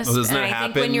youngest. Well, doesn't that I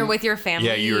happen? think when you're with your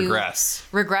family, you regress.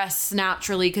 Regress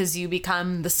naturally because you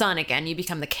become the son again. You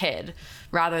become the kid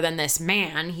rather than this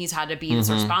man. He's had to be this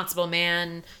responsible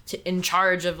man in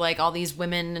charge of like all these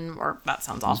women, or that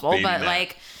sounds awful, but man.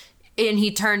 Like, and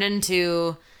he turned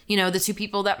into, the two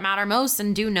people that matter most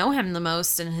and do know him the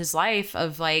most in his life,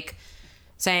 of like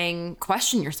saying,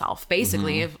 question yourself,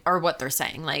 basically, or what they're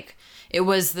saying. Like, it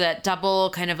was that double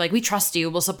kind of like, we trust you,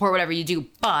 we'll support whatever you do,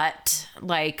 but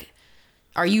like,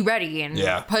 are you ready? And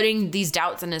putting these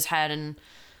doubts in his head. And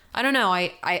I don't know,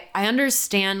 I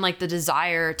understand like the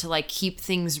desire to like keep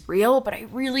things real, but I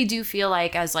really do feel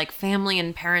like as like family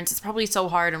and parents, it's probably so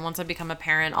hard. And once I become a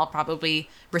parent, I'll probably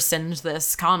rescind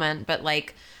this comment, but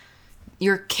like,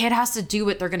 your kid has to do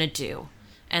what they're gonna do.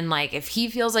 And like, if he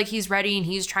feels like he's ready and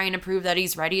he's trying to prove that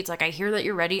he's ready, it's like, I hear that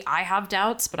you're ready. I have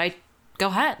doubts, but go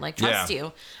ahead, like, trust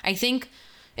you. I think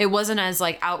it wasn't as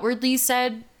like outwardly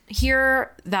said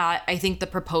here that I think the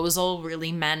proposal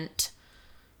really meant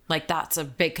like that's a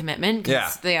big commitment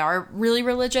because they are really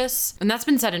religious. And that's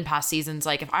been said in past seasons.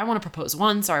 Like, if I want to propose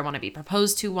once or I want to be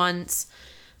proposed to once.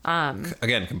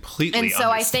 Again, completely and so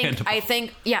understandable. I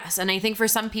think, yes. And I think for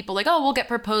some people, like, oh, we'll get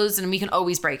proposed and we can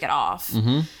always break it off.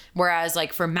 Whereas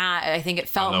like for Matt, I think it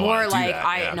felt more like,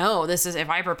 I know this is, if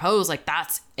I propose, like,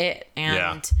 that's it.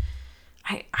 And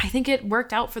I think it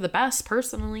worked out for the best,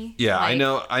 personally. Yeah, like,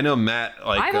 I know Matt,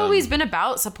 like, I've always been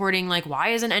about supporting, like, why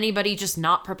isn't anybody just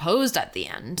not proposed at the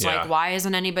end? Like, why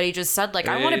isn't anybody just said, like,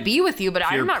 I want to be with you, but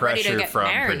I'm not ready to get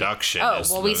married? Production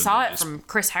we saw it from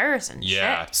Chris Harrison.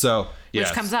 Yeah. Shit. So which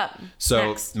comes up.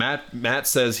 So next. Matt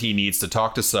says he needs to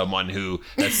talk to someone who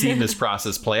has seen this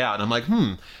process play out. And I'm like,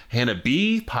 Hannah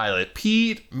B, Pilot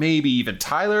Pete, maybe even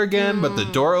Tyler again. But the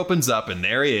door opens up and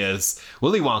there he is,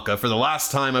 Willy Wonka, for the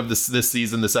last time of this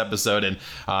season, this episode, and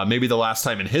maybe the last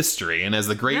time in history. And as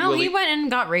the great he went and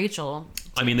got Rachel.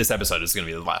 I mean, this episode is going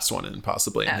to be the last one and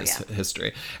possibly in his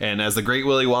history. And as the great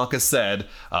Willy Wonka said,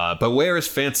 but where is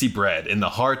fancy bread, in the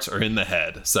heart or in the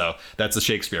head? So that's a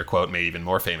Shakespeare quote made even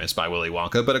more famous by Willy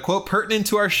Wonka, but a quote pertinent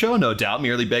to our show, no doubt,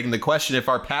 merely begging the question if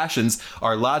our passions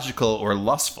are logical or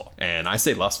lustful. And I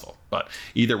say lustful. But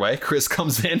either way, Chris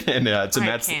comes in and to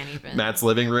Matt's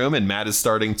living room, and Matt is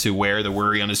starting to wear the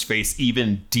worry on his face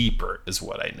even deeper, is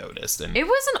what I noticed. And it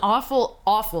was an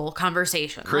awful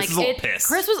conversation. Chris is all pissed.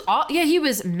 Chris was he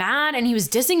was mad and he was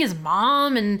dissing his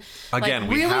mom. And again,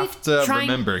 we have to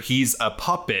remember he's a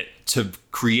puppet to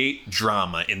create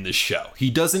drama in the show. He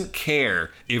doesn't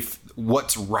care if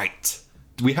what's right.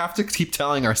 We have to keep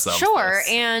telling ourselves this.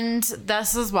 And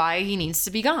this is why he needs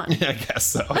to be gone. Yeah, I guess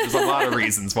so. There's a lot of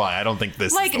reasons why. I don't think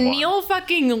this is the one. Neil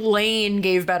fucking Lane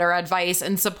gave better advice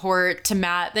and support to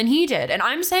Matt than he did. And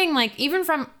I'm saying, even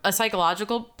from a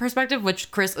psychological perspective, which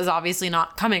Chris is obviously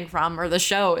not coming from, or the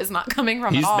show is not coming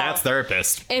from at all. He's Matt's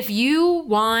therapist. If you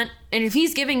want, and if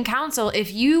he's giving counsel,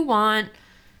 if you want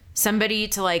somebody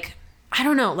to I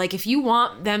don't know, if you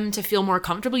want them to feel more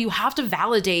comfortable, you have to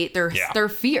validate their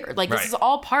fear. This is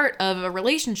all part of a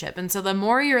relationship. And so the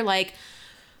more you're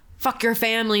fuck your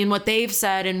family and what they've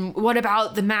said, and what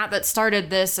about the Matt that started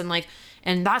this,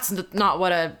 and that's not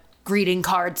what a greeting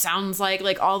card sounds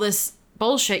like all this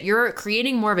bullshit, you're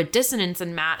creating more of a dissonance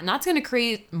in Matt, and that's going to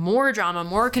create more drama,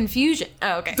 more confusion.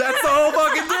 Oh, okay. That's the whole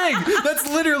fucking thing. That's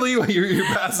literally what you're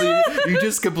passing. You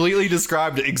just completely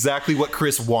described exactly what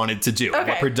Chris wanted to do,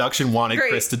 what production wanted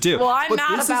Chris to do. Well, I'm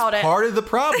mad about it. Part of the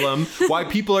problem why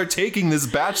people are taking this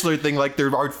Bachelor thing like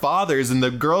they're our fathers and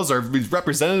the girls are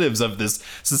representatives of this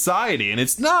society, and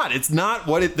it's not. It's not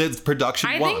what the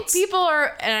production wants. I think people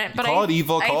are, but call it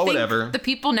evil, call it whatever. The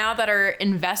people now that are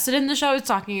invested in the show, I was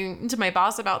talking to my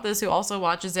boss about this, who also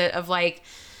watches it, of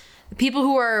people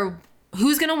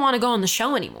who's gonna want to go on the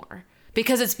show anymore,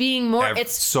 because it's being more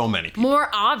it's so many people. More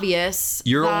obvious.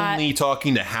 You're only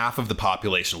talking to half of the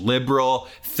population. Liberal,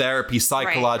 therapy,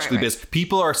 psychologically based.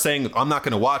 People are saying, I'm not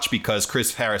going to watch because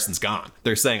Chris Harrison's gone.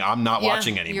 They're saying, I'm not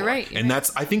watching anymore. You're right. And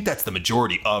I think that's the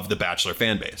majority of the Bachelor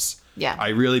fan base. Yeah. I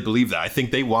really believe that. I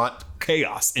think they want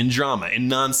chaos and drama and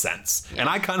nonsense. Yeah. And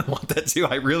I kind of want that too.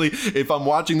 If I'm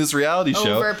watching this reality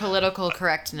show. Over political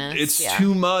correctness. It's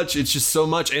too much. It's just so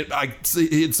much.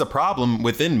 It's a problem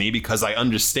within me because I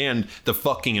understand the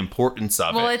fucking importance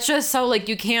of it. Well, it's just so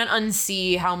you can't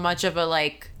unsee how much of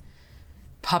a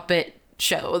puppet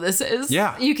show this is.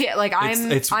 Yeah, you can't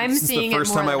I'm seeing the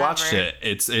first it more time I than watched ever.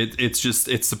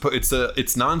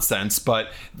 it's nonsense,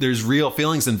 but there's real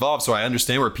feelings involved, so I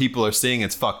understand where people are saying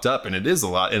it's fucked up, and it is in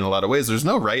a lot of ways. There's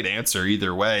no right answer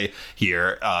either way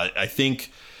here. I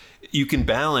think you can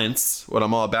balance. What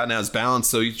I'm all about now is balance.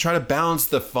 So you try to balance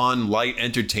the fun, light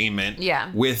entertainment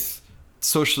with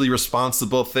socially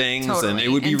responsible things, and it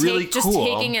would be really cool. Just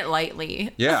taking it lightly.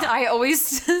 Yeah. I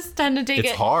always tend to take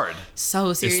it hard.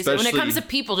 So seriously. When it comes to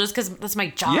people, just because that's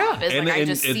my job. Yeah, I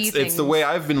just see things. It's the way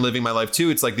I've been living my life too.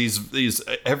 It's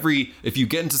if you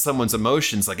get into someone's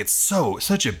emotions, it's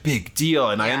such a big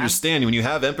deal. And I understand when you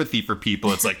have empathy for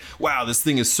people, it's wow, this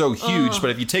thing is so huge.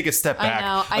 But if you take a step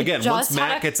back, again, once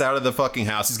Matt gets out of the fucking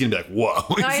house, he's gonna be like,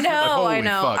 whoa. I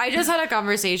know. Fuck. I just had a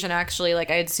conversation actually. I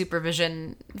had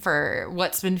supervision for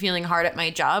what's been feeling hard at my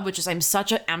job, which is I'm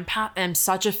such an empath, I'm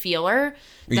such a feeler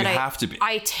that you have to be.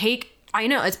 I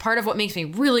know it's part of what makes me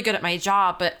really good at my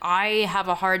job, but I have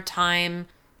a hard time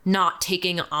not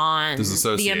taking on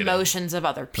the emotions of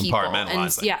other people.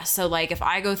 And so if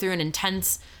I go through an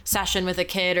intense session with a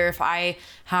kid, or if I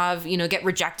have, get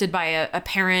rejected by a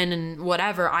parent and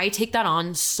whatever, I take that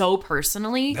on so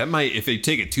personally. That might, if you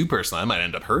take it too personally, that might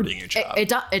end up hurting your job.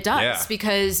 It does,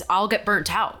 because I'll get burnt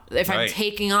out if I'm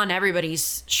taking on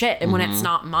everybody's shit and when it's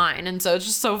not mine. And so it's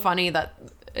just so funny that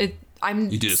I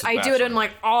do it in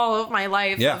all of my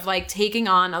life of taking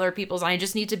on other people's. I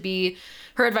just need to be.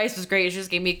 Her advice was great. She just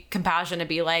gave me compassion to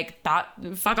be that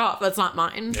fuck off, that's not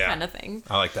mine, kind of thing.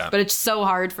 I like that. But it's so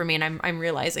hard for me, and I'm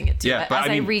realizing it too. Yeah, but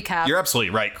I recap. You're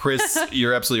absolutely right, Chris.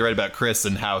 You're absolutely right about Chris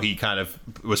and how he kind of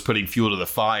was putting fuel to the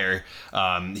fire.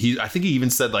 I think he even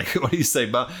said what did he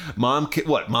say? Mom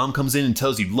comes in and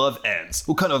tells you love ends.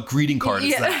 What kind of greeting card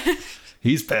is that?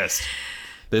 He's pissed.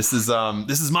 This is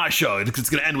my show. It's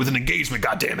going to end with an engagement.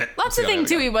 God damn it. That's the thing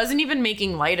too. He wasn't even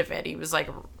making light of it. He was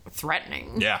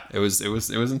threatening. Yeah, it was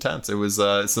intense. It was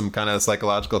some kind of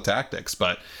psychological tactics.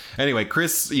 But anyway,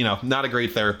 Chris, not a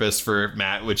great therapist for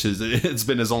Matt, which is it's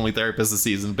been his only therapist this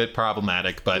season. A bit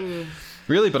problematic, but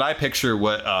really, but I picture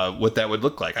what that would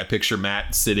look like. I picture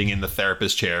Matt sitting in the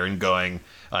therapist chair and going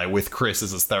with Chris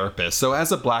as his therapist. So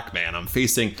as a black man, I'm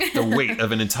facing the weight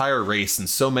of an entire race and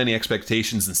so many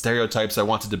expectations and stereotypes I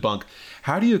want to debunk.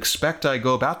 How do you expect I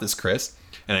go about this, Chris?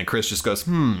 And then Chris just goes,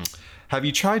 have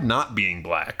you tried not being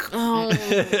black? Oh,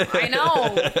 I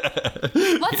know.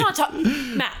 Let's not talk,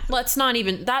 Matt. That's not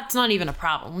even a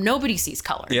problem. Nobody sees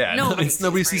color. Yeah, nobody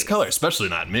sees race. color, especially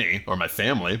not me or my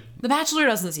family. The Bachelor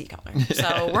doesn't see color,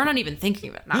 so we're not even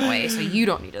thinking of it that way. So you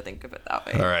don't need to think of it that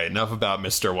way. All right, enough about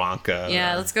Mr. Wonka.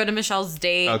 Yeah, let's go to Michelle's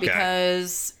date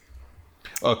because.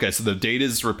 Okay, so the date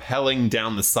is rappelling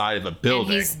down the side of a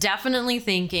building. And he's definitely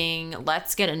thinking,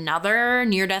 let's get another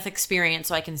near-death experience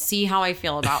so I can see how I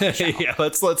feel about Michelle. Yeah,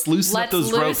 let's loosen up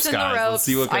those ropes, guys. Let's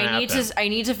see what can happen. I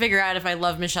need to figure out if I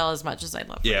love Michelle as much as I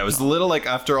love Yeah, it was a little like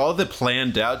after all the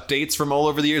planned out dates from all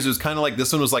over the years, it was kind of like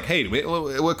this one was like, hey,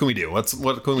 what can we do? What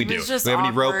can we do? Was just do we have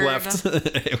any rope awkward.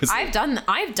 left? I've done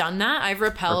that. I've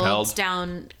rappelled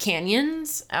down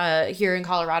canyons here in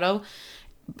Colorado.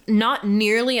 Not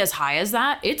nearly as high as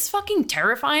that. It's fucking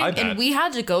terrifying. And we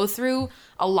had to go through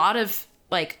a lot of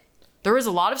there was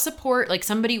a lot of support, like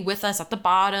somebody with us at the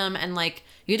bottom, and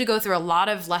you had to go through a lot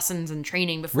of lessons and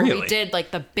training before we did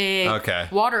the big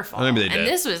waterfall. Maybe they did. And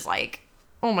this was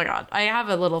oh my God. I have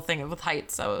a little thing with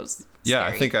heights, so it was scary.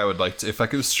 I think I would like to, if I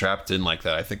was strapped in like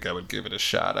that, I think I would give it a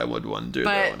shot. I would want to do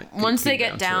that. But once they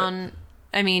get down,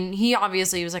 I mean, he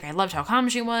obviously was I loved how calm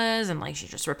she was, and she's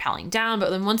just rappelling down. But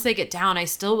then once they get down, I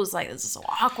still was this is so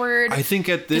awkward. I think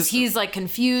at this, he's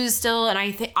confused still, and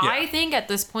I think at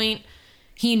this point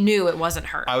he knew it wasn't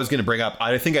her. I was going to bring up,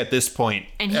 I think at this point,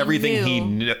 everything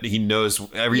he knows,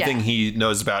 everything he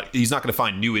knows about, he's not going to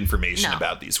find new information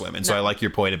about these women. So I like your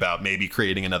point about maybe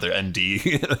creating another ND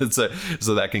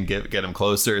so that can get him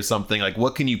closer or something.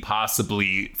 What can you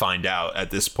possibly find out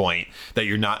at this point that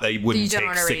you wouldn't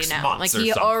take 6 months or something?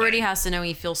 He already has to know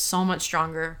he feels so much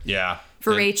stronger. Yeah.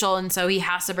 For Rachel, and so he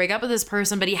has to break up with this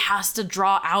person, but he has to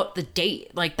draw out the date.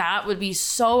 That would be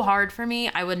so hard for me.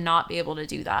 I would not be able to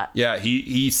do that. Yeah,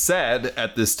 he said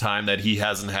at this time that he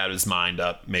hasn't had his mind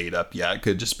made up yet. It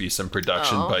could just be some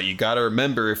production, but you got to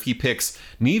remember, if he picks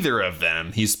neither of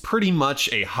them, he's pretty much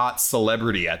a hot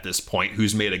celebrity at this point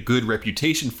who's made a good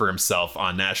reputation for himself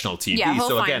on national TV. Yeah, he'll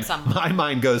so again, my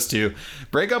mind goes to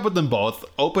break up with them both,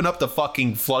 open up the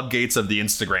fucking floodgates of the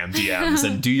Instagram DMs,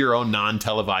 and do your own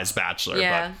non-televised Bachelor.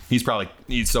 Yeah. But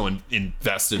he's so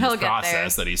invested in the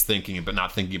process that he's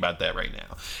not thinking about that right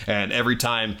now. And every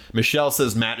time Michelle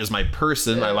says Matt is my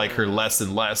person, I like her less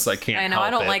and less. I can't help it. I know, I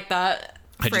don't like that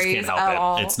I just can't help it.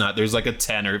 All. It's not, there's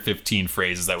 10 or 15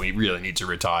 phrases that we really need to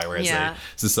retire as a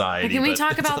society. Can we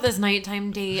talk about this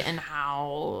nighttime date and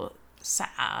how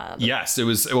sad? Yes, it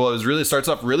really starts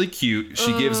off really cute.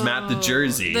 She gives Matt the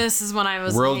jersey. This is when I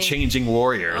was world-changing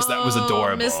warriors. That was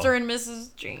adorable. Mr. and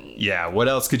Mrs. James. Yeah, what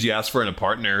else could you ask for in a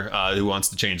partner who wants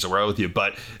to change the world with you?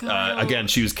 But again,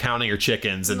 she was counting her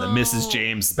chickens, and the Mrs.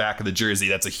 James back of the jersey,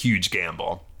 that's a huge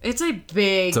gamble. It's a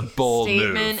bold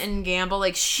statement move. And gamble.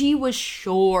 She was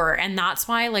sure, and that's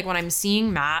why when I'm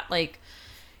seeing Matt,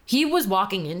 he was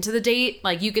walking into the date,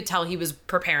 you could tell he was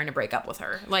preparing to break up with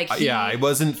her. I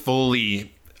wasn't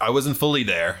fully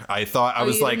there. I thought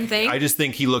I just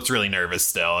think he looked really nervous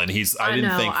still, and I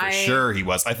didn't think for sure he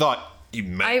was. I thought he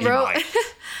might.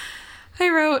 I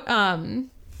wrote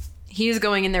he's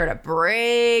going in there to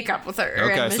break up with her.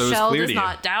 Okay, and so Michelle it was clear does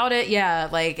not doubt it.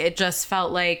 Yeah, it just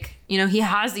felt he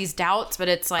has these doubts, but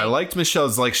it's I liked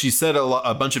Michelle's, she said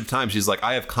a bunch of times, she's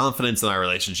I have confidence in our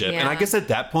relationship. And I guess at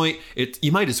that point,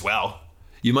 you might as well.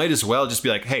 You might as well just be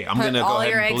hey, I'm going to go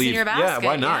ahead and believe. In your basket. Yeah,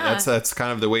 why not? Yeah. That's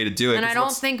kind of the way to do it. And I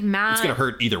don't think Matt... It's going to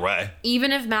hurt either way.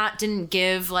 Even if Matt didn't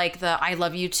give, the I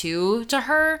love you too to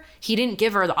her, he didn't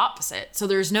give her the opposite. So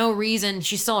there's no reason...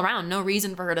 She's still around. No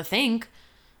reason for her to think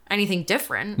anything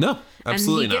different. No,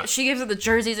 absolutely not. She gives her the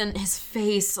jerseys in his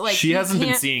face. She hasn't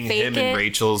been seeing him and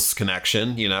Rachel's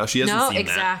connection. She hasn't seen that. No,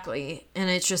 exactly. And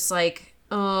it's just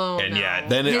oh, and no.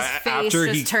 Then his face after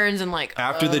just turns and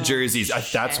after the jerseys,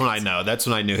 that's when I know. That's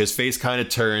when I knew his face kind of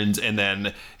turned, and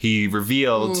then he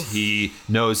revealed he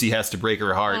knows he has to break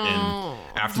her heart. And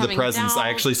after the presents, I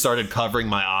actually started covering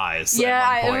my eyes.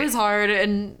 Yeah, it was hard,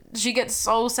 and she gets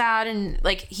so sad, and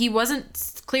he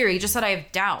wasn't clear. He just said, I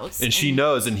have doubts. And she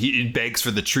knows, and he begs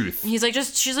for the truth. He's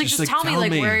just tell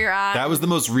me where you're at. That was the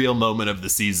most real moment of the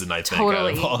season, I think, out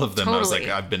of all of them. Totally.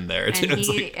 I was I've been there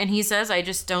too. And he says, I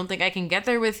just don't think I can get get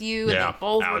there with you. And Yeah. they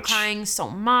both were Ouch. crying so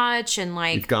much. And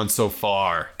like, You've gone so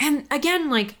far. and again,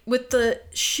 like with the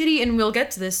shitty, and we'll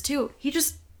get to this too, he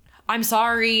just, I'm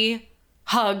sorry,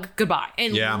 hug, goodbye,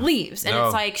 and leaves. And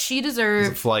it's like, she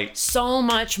deserved flight. so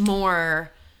much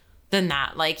more than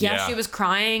that. Like, yes, Yeah. she was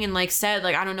crying and like said,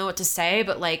 like, I don't know what to say,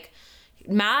 but like,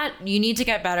 Matt, you need to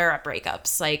get better at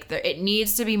breakups. Like, it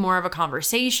needs to be more of a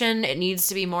conversation. It needs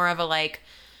to be more of a like,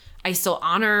 I still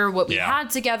honor what we had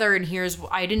together, and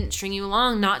I didn't string you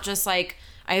along. Not just like,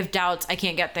 I have doubts, I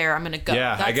can't get there, I'm gonna go.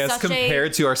 Yeah, I guess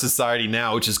compared to our society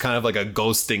now, which is kind of like a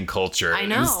ghosting culture, I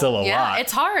know. it's still a lot.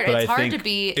 It's hard. But It's I hard think to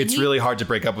be. It's really hard to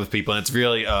break up with people, and it's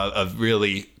really a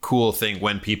really cool thing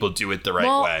when people do it the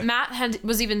right way. Matt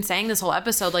was even saying this whole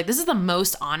episode, like, this is the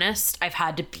most honest I've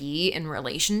had to be in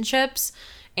relationships.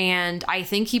 And I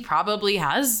think he probably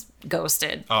has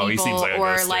ghosted people, he seems like a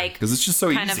or ghoster, like, because it's just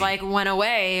so kind easy. of like went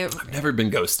away. I've never been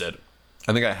ghosted.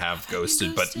 I think I have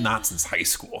ghosted, but not since high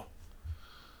school.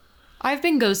 I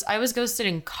was ghosted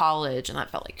in college, and that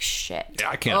felt like shit. Yeah,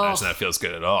 I can't imagine that feels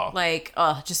good at all. Like,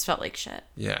 it just felt like shit.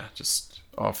 Yeah, just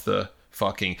off the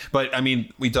fucking. But I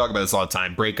mean, we talk about this all the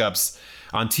time. Breakups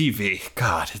on TV.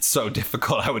 God, it's so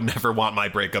difficult. I would never want my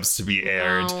breakups to be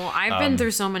aired. No, I've been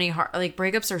through so many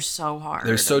breakups are so hard.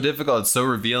 They're so difficult. It's so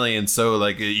revealing, and so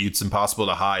like it's impossible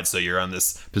to hide. So you're on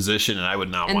this position, and I would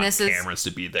not want cameras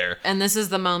to be there. And this is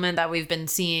the moment that we've been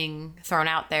seeing thrown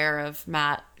out there of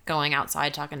Matt going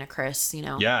outside talking to Chris, you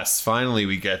know. Yes, finally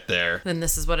we get there. Then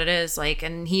this is what it is. Like,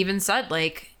 and he even said,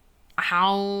 like,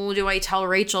 how do I tell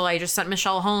Rachel I just sent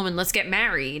Michelle home and let's get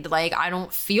married? Like, I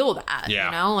don't feel that. Yeah.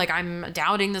 You know? Like, I'm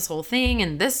doubting this whole thing,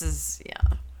 and this is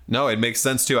No, it makes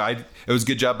sense too. It was a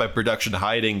good job by production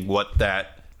hiding what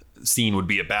that scene would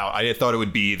be about. I thought it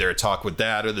would be either a talk with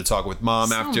dad or the talk with mom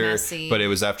So after, messy. but it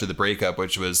was after the breakup,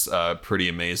 which was pretty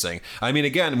amazing. I mean,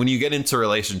 again, when you get into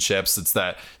relationships, it's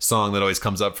that song that always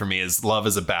comes up for me is "Love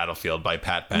is a Battlefield" by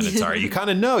Pat Benatar. You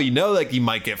kind of know, like you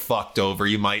might get fucked over.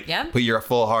 You might put your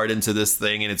full heart into this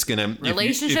thing, and it's gonna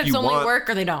relationships if you only want,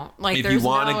 work or they don't. Like, if you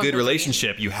want a good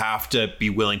relationship, you have to be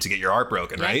willing to get your heart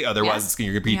broken, right? Otherwise, it's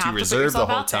going to be too reserved the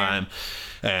whole time.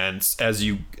 And as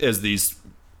these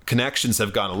connections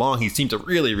have gone along, he seemed to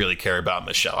really, really care about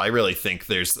Michelle. I really think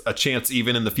there's a chance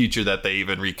even in the future that they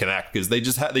even reconnect, because they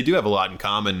do have a lot in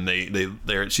common.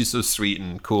 She's so sweet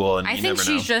and cool, and I think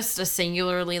she's just a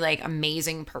singularly like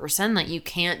amazing person that you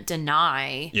can't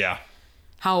deny. Yeah.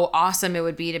 How awesome it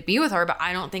would be to be with her, but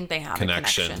I don't think they have a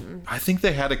connection. I think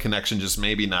they had a connection, just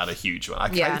maybe not a huge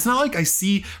one. Yeah. It's not like I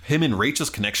see him and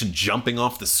Rachel's connection jumping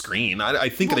off the screen. I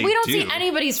think they do. We don't see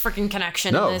anybody's freaking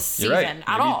connection in this season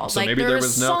at all. So like, maybe there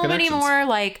was no so many connections. more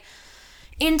like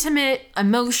intimate,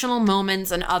 emotional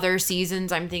moments in other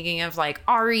seasons. I'm thinking of like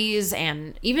Ari's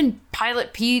and even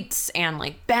Pilot Pete's and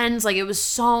like Ben's. Like, it was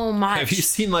so much. Have you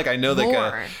seen, like, I know that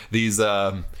more. these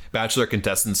Bachelor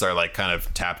contestants are like kind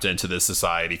of tapped into this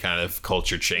society kind of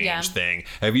culture change thing.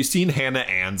 Have you seen Hannah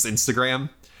Ann's Instagram?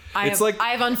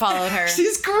 I've unfollowed her.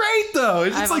 She's great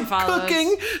though. She's like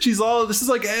cooking. This is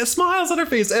like smiles on her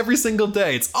face every single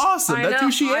day. It's awesome. That's who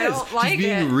she is. She's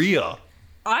being real.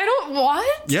 I don't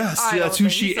what? Yes, that's who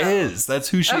she is. That's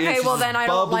who she is. Okay, well then I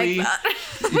don't like that.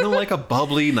 You don't like a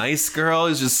bubbly, nice girl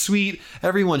who's just sweet.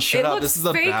 Everyone shut up. This is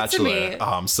a Bachelor. Oh,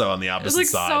 I'm so on the opposite It looks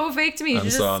side. so fake to me. She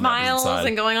just smiles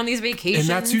and going on these vacations.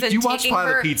 And that's who you watch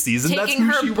Pilot Pete season. That's who she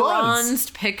was. Taking her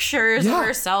bronzed pictures of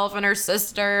herself and her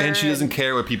sister. And she doesn't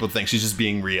care what people think. She's just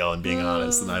being real and being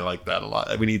honest. And I like that a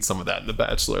lot. We need some of that in the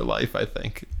Bachelor life, I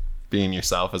think. Being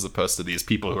yourself, as opposed to these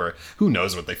people who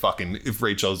knows what they if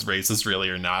Rachel's racist really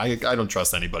or not. I don't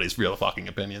trust anybody's real fucking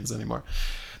opinions anymore.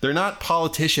 They're not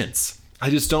politicians. I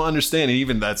just don't understand. And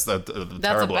even that's the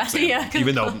terrible example. Yeah,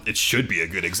 even though it should be a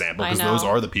good example, because those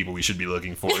are the people we should be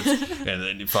looking for. And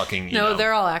then fucking, you know,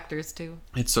 they're all actors too.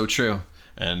 It's so true.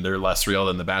 And they're less real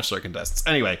than the Bachelor contestants.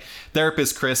 Anyway,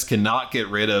 therapist Chris cannot get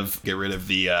rid of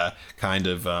the kind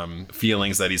of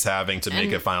feelings that he's having to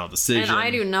make a final decision. And I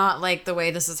do not like the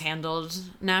way this is handled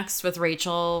next, with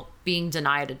Rachel being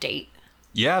denied a date.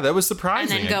 Yeah, that was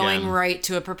surprising. And then going right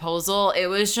to a proposal. It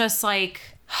was just like...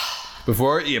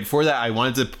 Before that, I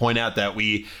wanted to point out that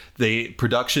the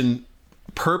production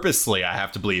purposely, I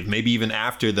have to believe, maybe even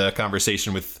after the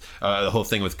conversation with the whole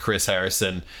thing with Chris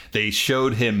Harrison, they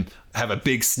showed him have a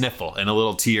big sniffle and a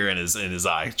little tear in his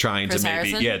eye, trying to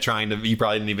you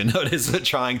probably didn't even notice, but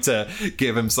trying to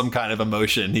give him some kind of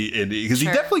emotion, because he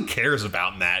definitely cares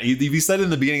about Matt. He said in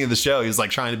the beginning of the show he was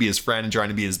like trying to be his friend and trying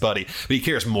to be his buddy, but he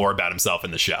cares more about himself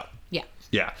in the show.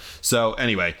 Yeah. So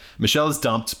anyway, Michelle is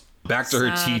dumped. Back to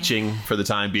her teaching for the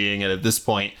time being. And at this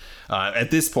point,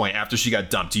 after she got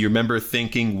dumped, do you remember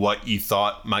thinking what you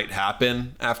thought might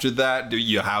happen after that?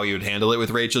 How you would handle it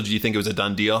with Rachel? Do you think it was a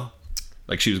done deal?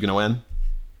 Like she was going to win?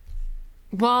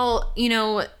 Well,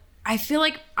 I feel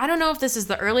like, I don't know if this is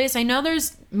the earliest. I know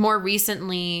there's more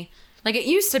recently, like it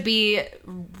used to be,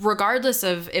 regardless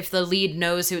of if the lead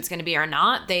knows who it's going to be or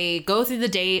not, they go through the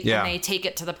date and they take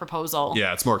it to the proposal.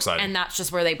 Yeah, it's more exciting. And that's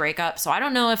just where they break up. So I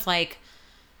don't know if I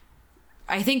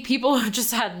think people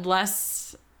just had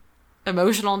less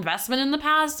emotional investment in the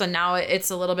past, and now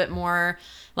it's a little bit more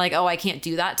like, oh, I can't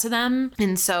do that to them.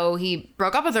 And so he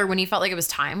broke up with her when he felt like it was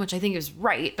time, which I think is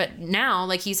right. But now,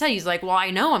 like he said, he's like, well,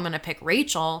 I know I'm going to pick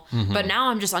Rachel, but now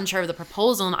I'm just unsure of the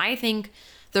proposal. And I think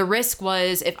the risk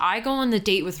was, if I go on the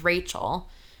date with Rachel,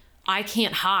 I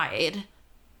can't hide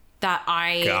that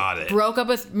I broke up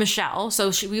with Michelle, so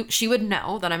she would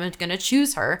know that I'm going to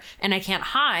choose her, and I can't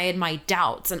hide my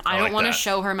doubts, and I don't want to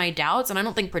show her my doubts, and I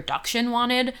don't think production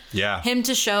wanted him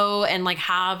to show and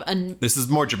have This is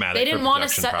more dramatic. They didn't want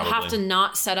to have to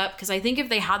not set up, because I think if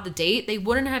they had the date, they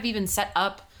wouldn't have even set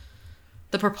up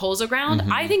the proposal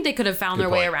ground. I think they could have found their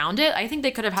way around it. I think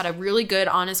they could have had a really good,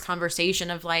 honest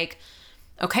conversation of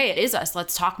okay, it is us.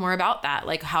 Let's talk more about that.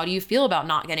 How do you feel about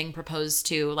not getting proposed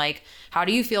to? How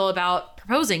do you feel about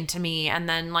proposing to me? And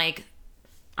then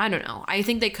I don't know. I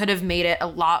think they could have made it a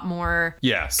lot more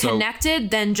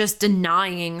connected than just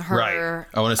denying her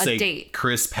I want to say date.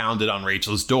 Chris pounded on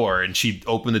Rachel's door and she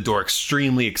opened the door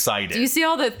extremely excited. Do you see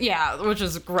all the, which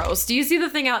is gross. Do you see the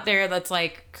thing out there that's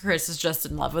Chris is just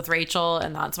in love with Rachel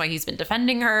and that's why he's been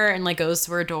defending her and goes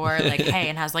to her door hey,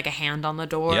 and has a hand on the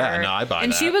door. Yeah, no, I buy that.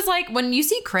 And she was when you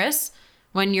see Chris,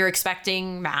 when you're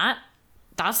expecting Matt,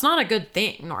 that's not a good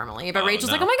thing normally. But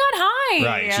Rachel's oh my God, hi.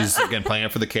 Right. She's again playing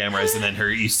it for the cameras. And then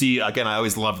you see, again, I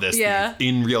always love this.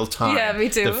 In real time. Yeah, me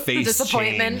too. The face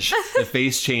disappointment. change. The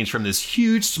face change from this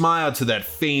huge smile to that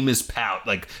famous pout,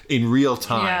 in real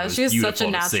time. Yeah, she has such a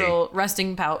natural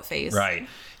resting pout face. Right.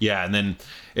 Yeah. And then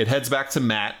it heads back to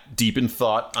Matt, deep in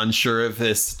thought, unsure of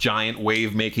this giant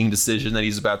wave making decision that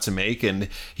he's about to make. And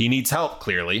he needs help,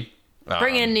 clearly.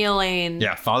 Bring in Neil Lane.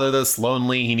 Yeah, fatherless,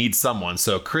 lonely. He needs someone.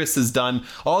 So Chris has done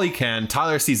all he can.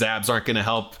 Tyler C's abs aren't going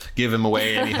to give him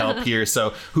away any help here.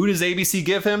 So who does ABC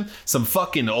give him? Some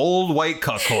fucking old white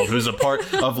cuckold who's a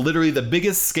part of literally the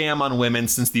biggest scam on women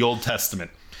since the Old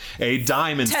Testament. A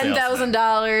diamond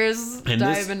 $10,000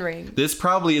 diamond ring. This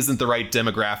probably isn't the right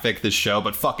demographic, this show,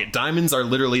 but fuck it. Diamonds are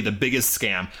literally the biggest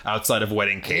scam outside of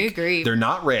wedding cake. I agree. They're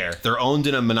not rare. They're owned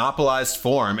in a monopolized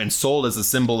form and sold as a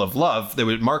symbol of love. They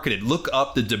were marketed. Look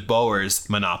up the DeBoer's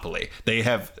monopoly. They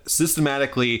have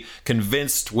systematically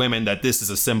convinced women that this is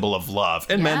a symbol of love.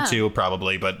 And men too,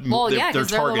 probably. But they're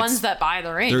the ones that buy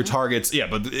the ring. They're targets. Yeah,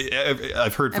 but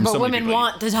I've heard from so many people. But women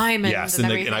want the diamond. Yes,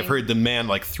 and I've heard the man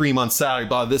 3 months salary,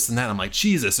 blah, this and that. I'm like,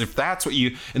 Jesus, if that's what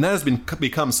and that has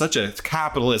become such a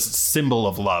capitalist symbol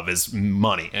of love is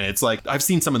money. And it's I've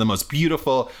seen some of the most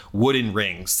beautiful wooden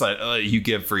rings that you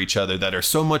give for each other that are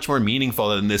so much more meaningful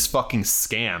than this fucking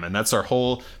scam. And that's our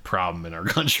whole problem in our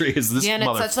country is this and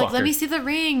motherfucker. It's such let me see the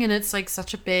ring. And it's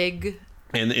such a big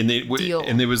And it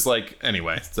was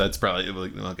anyway, so that's probably,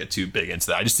 we won't get too big into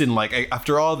that. I just didn't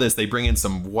after all this, they bring in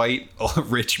some white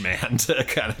rich man to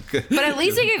kind of. But at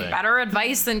least he gave better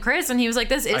advice than Chris, and he was like,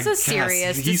 "This is a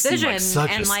serious decision." He seemed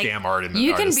such a scam artist.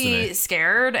 You can be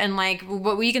scared, and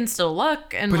but we can still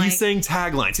look. And but he's saying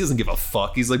taglines. He doesn't give a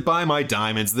fuck. He's like, "Buy my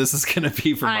diamonds. This is gonna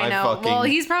be for my fucking." Well,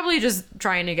 he's probably just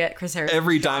trying to get Chris Harris.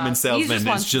 Every diamond salesman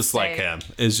is just like him.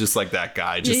 Is just like that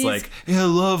guy. Just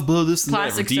love, blah, this and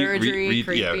that. Plastic surgery. Creepy.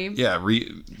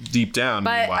 Deep down.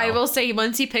 But I will say,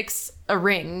 once he picks a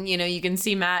ring, you can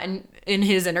see Matt in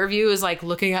his interview is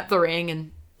looking at the ring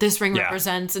and this ring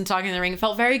represents and talking to the ring. It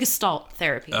felt very Gestalt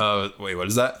therapy. Wait, what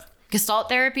is that? Gestalt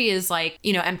therapy is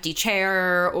empty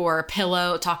chair or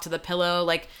pillow, talk to the pillow.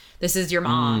 This is your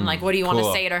mom. What do you want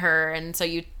to say to her? And so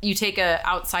you take a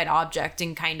outside object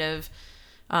and kind of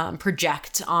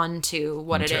project onto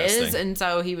what it is. And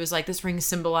so he was this ring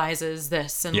symbolizes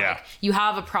this. And you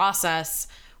have a process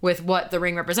with what the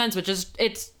ring represents, which is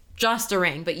it's just a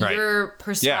ring, but you're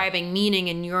prescribing meaning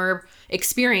and your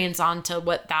experience onto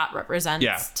what that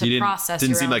represents to process.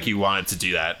 Didn't seem like he wanted to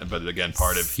do that, but again,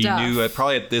 he knew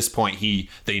probably at this point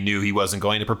they knew he wasn't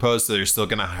going to propose, so they're still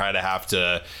going to have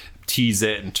to tease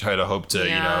it and try to hope to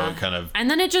kind of. And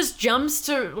then it just jumps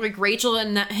to Rachel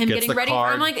and him getting ready.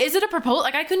 I'm is it a proposal?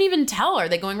 I couldn't even tell. Are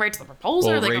they going right to the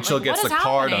proposal? Well, Rachel gets the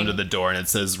card under the door and it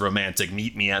says romantic,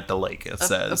 meet me at the lake. It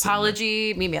says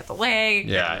apology, meet me at the lake.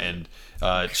 Yeah, and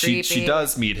she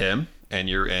does meet him,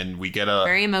 and we get a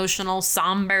very emotional,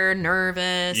 somber,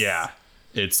 nervous. Yeah.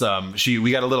 It's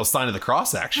we got a little sign of the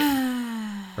cross action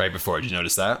right before. Did you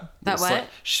notice that? That what?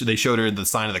 They showed her the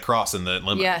sign of the cross in the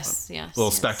limo. Yes.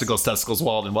 Little spectacles, testicles,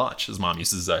 walled, and watch, as Mom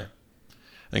used to say.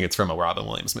 I think it's from a Robin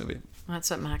Williams movie. That's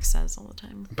what Max says all the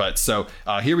time. But so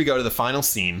here we go to the final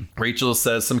scene. Rachel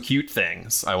says some cute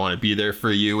things. I want to be there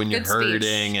for you when you're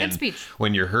hurting. And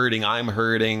when you're hurting, I'm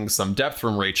hurting. Some depth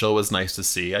from Rachel was nice to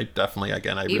see. I definitely,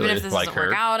 again, I Even really if this like doesn't her.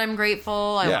 work out, I'm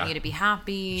grateful. I want you to be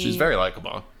happy. She's very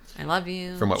likable. I love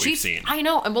you. From what we've seen. I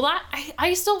know. Well,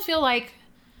 I still feel like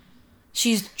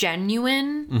she's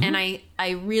genuine. And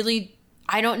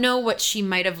I don't know what she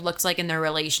might have looked like in their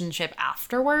relationship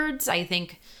afterwards. I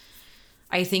think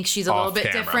she's a little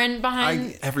bit different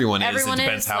behind. Everyone is. It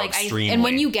depends how extremely. And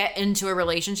when you get into a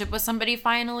relationship with somebody,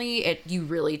 finally, you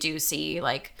really do see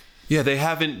like. Yeah, they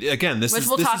haven't. Again, this is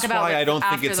why I don't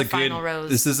think it's a good.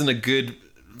 This isn't a good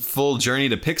full journey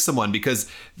to pick someone, because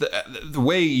the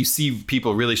way you see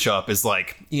people really show up is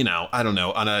like, I don't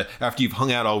know, after you've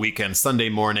hung out all weekend, Sunday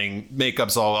morning,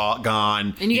 makeup's all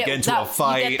gone, and you get into a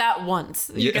fight. You get that once.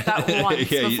 You get that once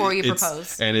before you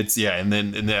propose. And it's and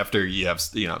then after you have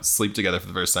sleep together for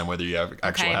the first time, whether you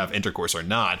have intercourse or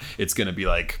not, it's going to be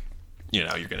like, you're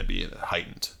going to be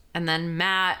heightened. And then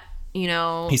Matt,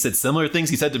 he said similar things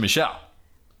he said to Michelle.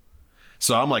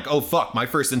 So I'm like, oh fuck, my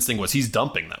first instinct was he's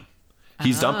dumping them.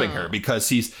 He's dumping her because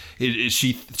she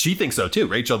thinks so too.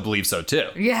 Rachel believes so too.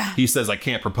 Yeah. He says, I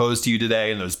can't propose to you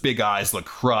today. And those big eyes look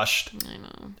crushed. I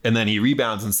know. And then he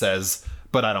rebounds and says,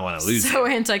 but I don't want to lose you. So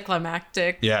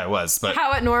anticlimactic. Yeah, it was. But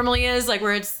how it normally is, like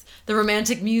where it's the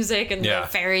romantic music and the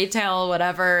fairy tale,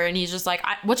 whatever. And he's just like,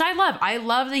 which I love. I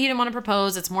love that he didn't want to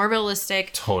propose. It's more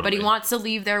realistic. Totally. But he wants to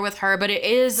leave there with her. But it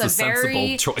is a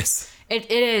very sensible choice. It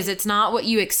is. It's not what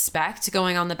you expect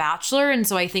going on The Bachelor. And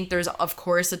so I think there's, of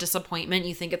course, a disappointment.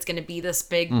 You think it's going to be this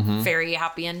big, very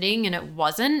happy ending, and it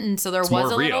wasn't. And so there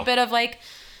was a little bit of like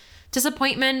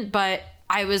disappointment, but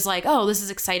I was like, oh, this is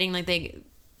exciting. Like they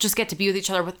just get to be with each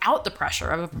other without the pressure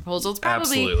of a proposal. It's probably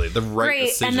absolutely the right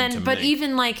decision and then, to but make.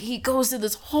 Even like he goes through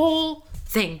this whole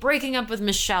thing, breaking up with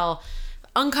Michelle,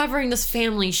 uncovering this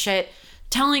family shit,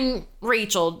 telling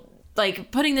Rachel,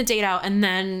 like putting the date out, and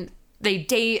then they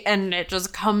date, and it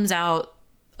just comes out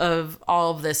of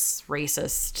all of this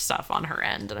racist stuff on her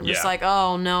end. And I'm just like,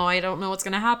 oh no, I don't know what's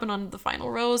going to happen on the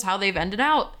final rose, how they've ended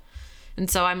out. And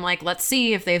so I'm like, let's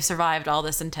see if they've survived all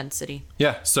this intensity.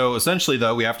 Yeah. So essentially,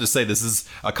 though, we have to say this is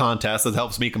a contest that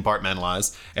helps me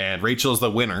compartmentalize. And Rachel's the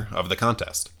winner of the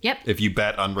contest. Yep. If you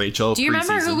bet on Rachel. Do you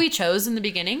remember who we chose in the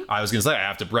beginning? I was going to say, I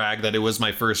have to brag that it was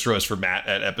my first roast for Matt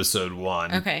at episode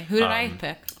 1. Okay. Who did I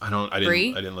pick? I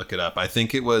didn't look it up. I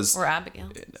think it was. Or Abigail.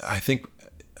 I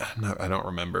don't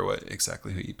remember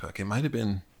exactly who you picked. It might have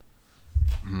been.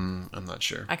 I'm not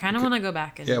sure. I kind of want to go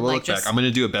back and we'll look back. I'm going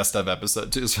to do a best of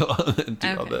episode too, so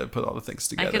put all the things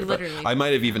together. I could literally. I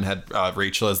might have even had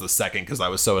Rachel as the second because I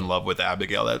was so in love with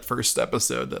Abigail that first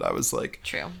episode that I was like,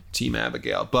 Team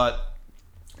Abigail. But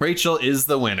Rachel is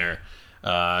the winner.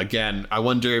 Again, I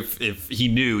wonder if he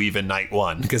knew even night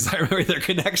 1, because I remember their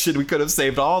connection. We could have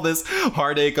saved all this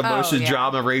heartache, emotion,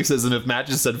 drama, racism if Matt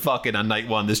just said, fuck it, on night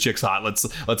 1, this chick's hot,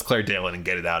 let's Claire Dalen and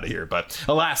get it out of here. But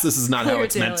alas, this is not how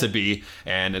it's meant to be,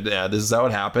 and this is how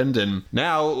it happened. And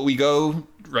now we go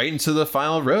right into the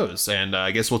final rose, and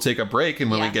I guess we'll take a break, and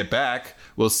when we get back,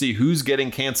 we'll see who's getting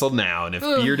canceled now, and if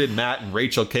bearded Matt and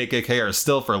Rachel KKK are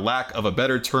still, for lack of a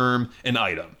better term, an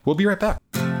item. We'll be right back.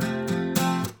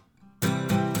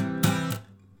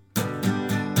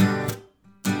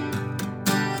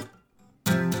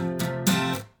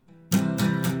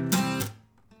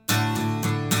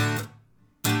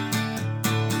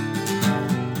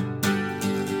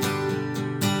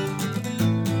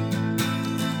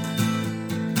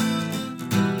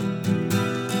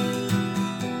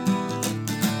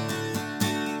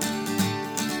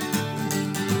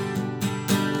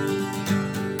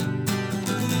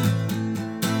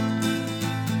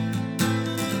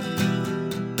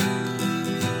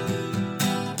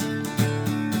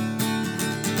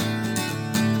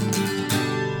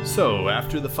 So,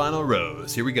 after the final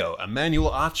rose, here we go. Emmanuel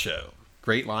Acho.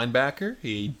 Great linebacker.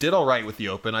 He did all right with the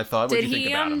Open, I thought. What do you think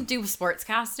about him? Did he do sports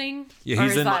casting? Yeah,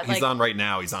 he's on right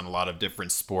now. He's on a lot of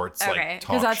different sports, okay,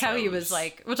 because that's how he was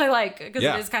like, which I like, because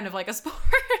it is kind of like a sport.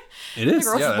 It is.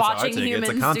 Like, that's watching how I take it. It's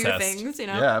a humans contest. do things,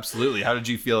 Yeah, absolutely. How did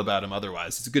you feel about him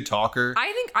otherwise? He's a good talker.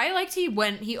 I think I liked he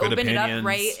opened it up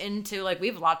right into, like, we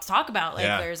have a lot to talk about. Like,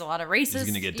 there's a lot of racist,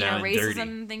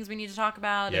 racism things we need to talk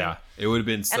about. Yeah, it would have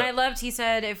been and I loved, he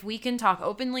said, if we can talk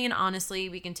openly and honestly,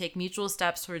 we can take mutual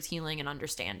steps towards healing and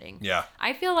understanding. Yeah.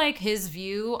 I feel like his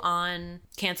view on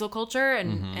cancel culture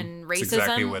and racism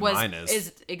exactly what mine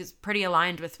is pretty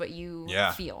aligned with what you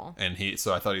feel. And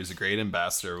so I thought he was a great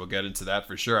ambassador. We'll get into that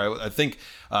for sure. I think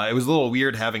it was a little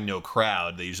weird having no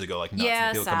crowd. They usually go like nuts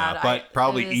when people come out, but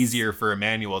probably easier for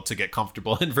Emmanuel to get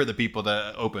comfortable and for the people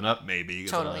to open up maybe.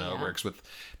 Totally, I don't know how it works with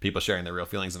people sharing their real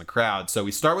feelings in a crowd. So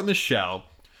we start with Michelle,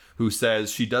 who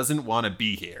says she doesn't want to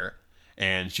be here.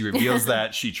 And she reveals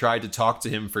that she tried to talk to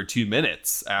him for 2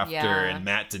 minutes after, and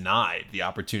Matt denied the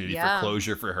opportunity for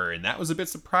closure for her. And that was a bit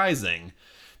surprising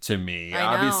to me.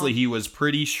 Obviously, he was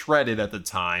pretty shredded at the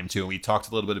time, too. And we talked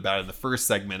a little bit about it in the first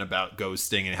segment about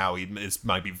ghosting and how it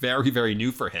might be very, very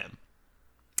new for him.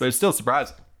 But it's still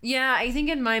surprising. Yeah, I think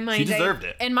in my mind... She deserved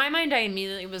it. In my mind, I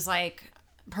immediately was like...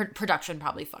 Production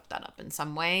probably fucked that up in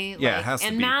some way. Yeah, it has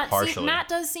to be partially. Matt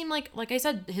does seem like I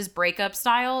said, his breakup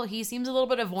style, he seems a little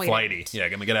bit avoidant. Flighty. Yeah,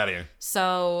 get out of here.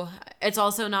 So it's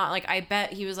also not like, I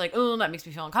bet he was like, oh, that makes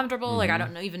me feel uncomfortable. Like, I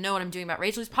don't even know what I'm doing about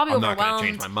Rachel. He's probably overwhelmed. I'm not going to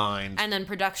change my mind. And then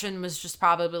production was just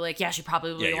probably like, yeah, she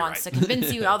probably wants to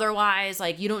convince you otherwise.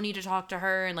 Like, you don't need to talk to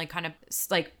her, and like kind of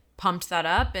like pumped that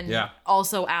up, and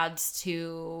also adds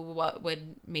to what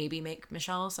would maybe make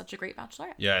Michelle such a great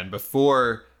bachelorette. Yeah, and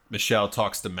before Michelle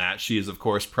talks to Matt, she is, of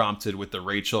course, prompted with the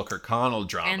Rachel Kirkconnell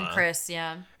drama. And Chris,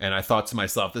 yeah. And I thought to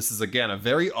myself, this is, again, a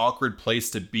very awkward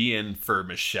place to be in for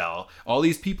Michelle. All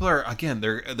these people are, again,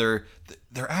 they're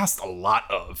asked a lot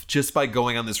of just by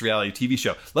going on this reality TV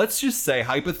show. Let's just say,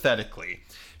 hypothetically,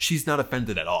 she's not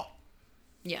offended at all.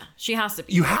 Yeah, she has to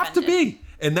be. You have to be.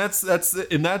 And that's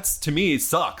to me, it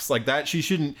sucks. Like that, she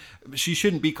shouldn't,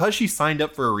 because she signed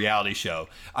up for a reality show.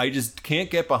 I just can't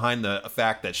get behind the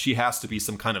fact that she has to be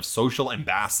some kind of social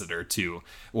ambassador to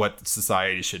what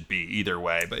society should be either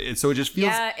way. But so it just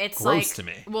feels gross to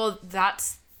me. Well,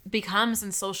 that's become,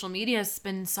 since social media has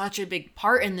been such a big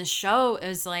part in this show,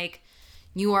 is like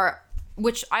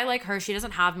which I like her. She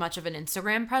doesn't have much of an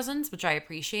Instagram presence, which I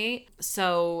appreciate.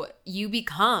 So you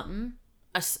become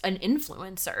an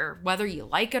influencer, whether you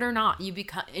like it or not. You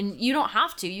become, and you don't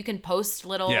have to. You can post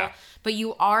little, but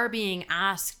you are being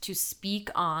asked to speak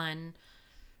on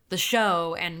the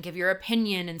show and give your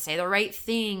opinion and say the right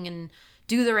thing and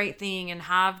do the right thing and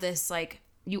have this, like,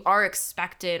 you are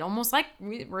expected, almost like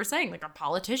we're saying, like a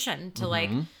politician, to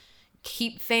like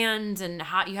keep fans, and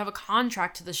you have a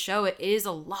contract to the show. It is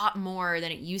a lot more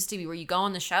than it used to be, where you go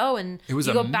on the show and you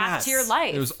go back to your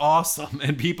life. It was awesome.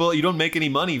 And you don't make any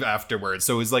money afterwards.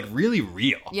 So it was like really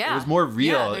real. Yeah. It was more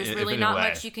real. Yeah, there's really not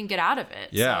much you can get out of it.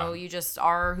 Yeah. So you just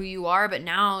are who you are. But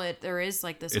now there is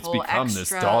like this whole extra. It's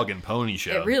become this dog and pony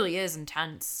show. It really is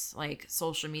intense, like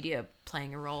social media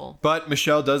playing a role. But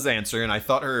Michelle does answer, and I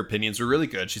thought her opinions were really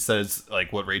good. She says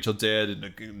like what Rachel did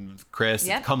and Chris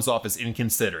comes off as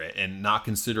inconsiderate and not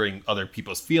considering other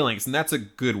people's feelings, and that's a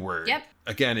good word. Yep.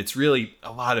 Again, it's really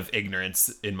a lot of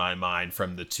ignorance in my mind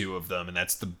from the two of them, and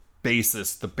that's the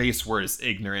base word is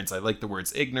ignorance. I like the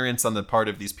words ignorance on the part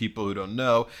of these people who don't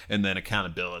know, and then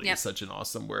accountability is such an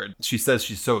awesome word. She says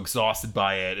she's so exhausted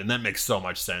by it, and that makes so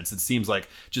much sense. It seems like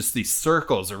just these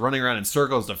circles are running around in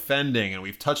circles defending, and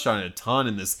we've touched on it a ton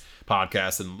in this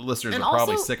podcast, and listeners are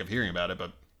probably sick of hearing about it.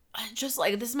 But just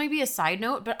like, this might be a side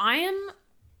note, but I am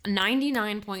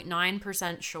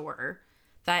 99.9% sure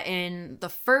that in the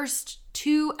first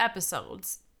 2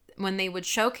 episodes, when they would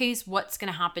showcase what's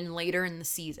going to happen later in the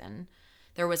season,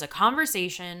 there was a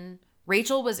conversation.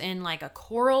 Rachel was in like a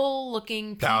coral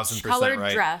looking peach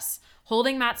colored dress,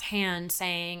 holding Matt's hand,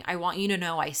 saying, I want you to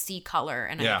know I see color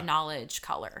and I acknowledge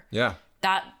color. Yeah.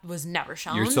 That was never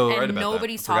shown. You're so right about that.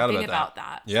 Nobody's talking about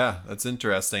that. Yeah, that's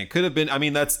interesting. It could have been, I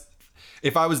mean,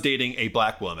 if I was dating a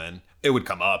black woman, it would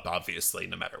come up, obviously,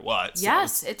 no matter what. So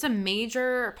yes, it's a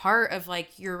major part of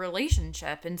like your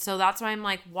relationship. And so that's why I'm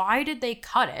like, why did they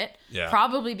cut it? Yeah.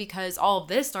 Probably because all of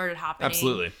this started happening.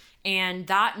 Absolutely. And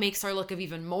that makes her look of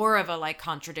even more of a like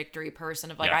contradictory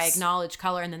person of like, I acknowledge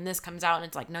color, and then this comes out and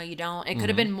it's like, no, you don't. It could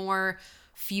have been more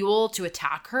fuel to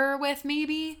attack her with,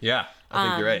 maybe. Yeah, I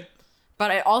think you're right.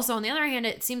 But I also, on the other hand,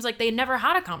 it seems like they never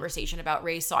had a conversation about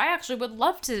race. So I actually would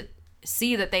love to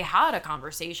see that they had a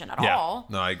conversation at all.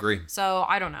 No, I agree. So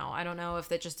I don't know. I don't know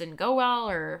if it just didn't go well,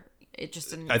 or it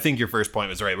just didn't. I think your first point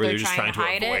was right, where they're just trying to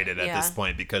avoid it at this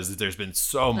point, because there's been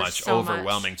so much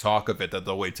overwhelming talk of it that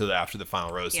they'll wait till after the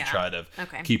final rose to try to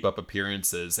keep up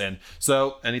appearances. And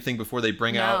so anything before they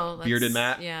bring out Bearded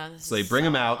Matt? Yeah. So they bring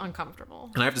him out.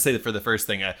 Uncomfortable. And I have to say that for the first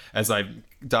thing, as I'm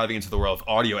diving into the world of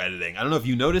audio editing, I don't know if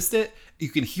you noticed it, you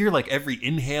can hear like every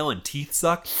inhale and teeth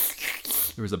suck.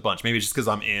 There was a bunch. Maybe it's just because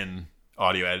I'm in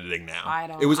audio editing now. I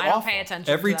don't pay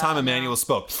attention every to time that, Emmanuel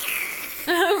spoke,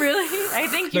 Really? I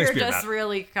think you're Nice beer, just Matt.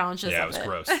 really conscious Yeah, of it it.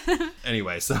 was gross.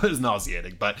 Anyway, so it was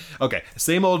nauseating. But okay,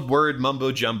 same old word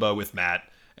mumbo jumbo with Matt.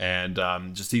 And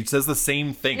just he says the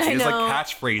same things. He has like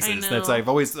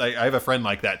catchphrases. I have a friend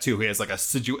like that too. He has like a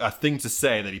thing to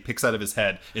say that he picks out of his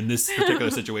head in this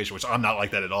particular situation, which I'm not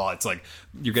like that at all. It's like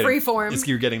you're getting freeform.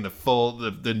 You're getting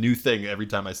the new thing every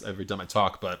time I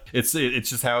talk. But it's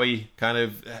just how he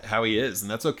is, and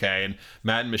that's okay. And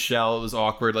Matt and Michelle, it was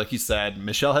awkward, like you said.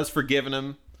 Michelle has forgiven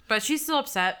him, but she's still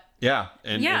upset. Yeah.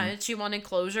 And she wanted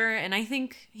closure, and I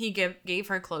think he gave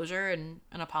her closure and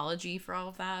an apology for all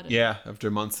of that. Yeah, after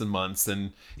months and months.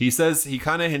 And he says he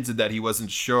kind of hinted that he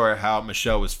wasn't sure how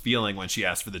Michelle was feeling when she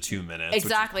asked for the 2 minutes.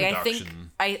 Exactly. I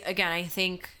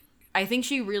think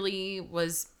she really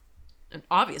was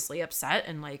obviously upset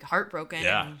and like heartbroken.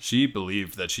 Yeah, she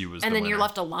believed that she was. And the then winner. you're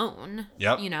left alone.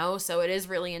 Yep. So it is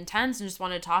really intense, and just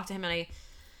wanted to talk to him, and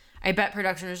I bet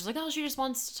production was just like, oh, she just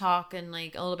wants to talk and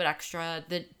like a little bit extra.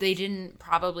 That they didn't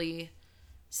probably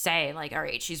say like, all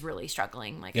right, she's really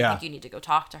struggling. Like, I think you need to go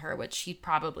talk to her, which he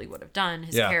probably would have done.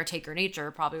 His caretaker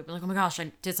nature probably would be like, oh my gosh,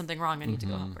 I did something wrong. I need to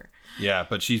go help her. Yeah,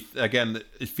 but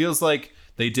it feels like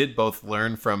they did both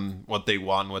learn from what they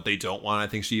want and what they don't want. I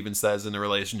think she even says in the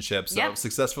relationship. So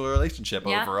successful relationship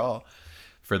overall.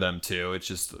 For them too. It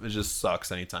just sucks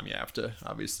anytime you have to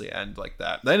obviously end like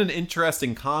that. Then an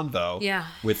interesting convo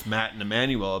with Matt and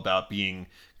Emmanuel about being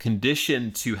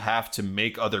conditioned to have to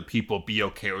make other people be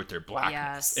okay with their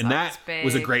blackness. Yes, and that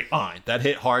was a great line. That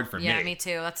hit hard for me. Yeah, me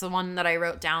too. That's the one that I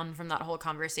wrote down from that whole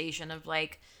conversation of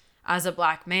like, as a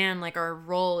black man, like our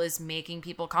role is making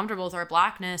people comfortable with our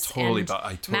blackness. Totally.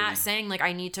 Matt saying like,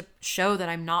 I need to show that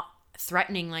I'm not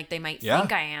threatening like they might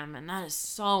think I am, and that is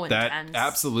so intense. That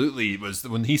absolutely was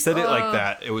when he said it like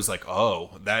that. It was like,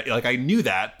 oh, that like I knew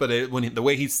that, but the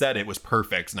way he said it was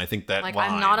perfect, and I think that like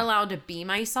line, I'm not allowed to be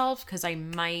myself because I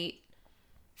might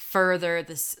further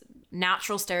this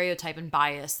natural stereotype and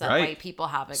bias that white people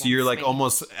have against me. So you're like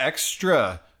almost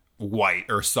extra white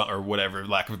or whatever,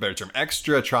 lack of a better term,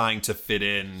 extra trying to fit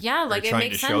in. Yeah, like it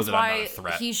makes sense why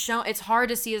he's shown. It's hard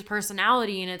to see his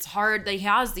personality, and it's hard that he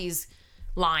has these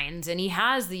lines and he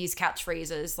has these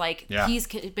catchphrases. Like he's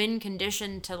been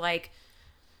conditioned to like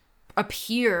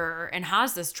appear and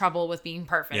has this trouble with being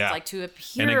perfect, like to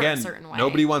appear and again, a certain way.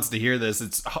 Nobody wants to hear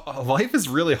this. Life is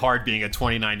really hard being a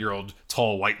 29-year-old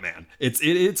tall white man.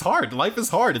 It's hard. Life is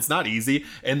hard. It's not easy.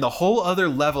 And the whole other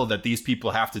level that these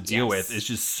people have to deal with is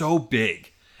just so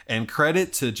big. And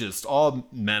credit to just all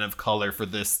men of color for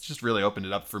this. Just really opened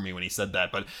it up for me when he said that.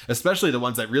 But especially the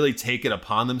ones that really take it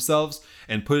upon themselves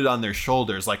and put it on their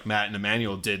shoulders like Matt and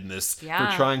Emmanuel did in this. For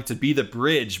trying to be the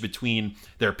bridge between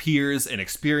their peers and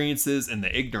experiences and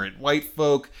the ignorant white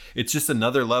folk. It's just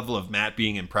another level of Matt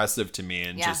being impressive to me.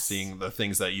 And just seeing the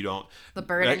things that you don't... The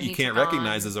burden you can't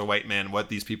recognize as a white man what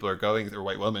these people are going through, or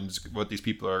white woman, what these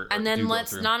people are and then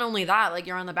let's not only that, like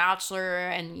you're on The Bachelor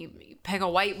and you pick a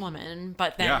white woman,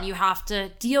 but then you have to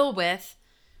deal with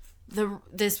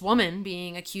this woman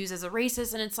being accused as a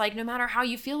racist, and it's like no matter how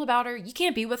you feel about her, you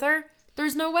can't be with her.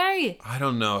 There's no way. I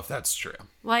don't know if that's true.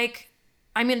 Like,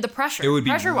 I mean, the pressure. It would be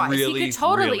pressure-wise, really, he could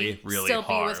totally really still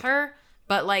hard. be with her.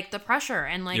 But like the pressure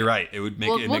and like you're right, it would make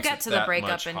we'll get to the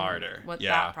breakup and harder. what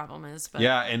that problem is. But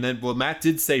and then Matt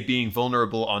did say being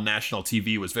vulnerable on national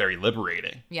TV was very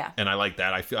liberating. Yeah, and I like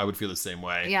that. I would feel the same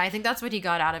way. Yeah, I think that's what he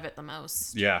got out of it the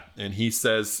most. Yeah, and he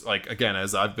says like again,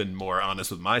 as I've been more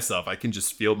honest with myself, I can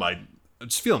just feel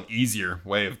an easier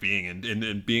way of being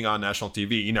and being on national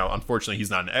TV. You know, unfortunately, he's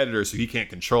not an editor, so he can't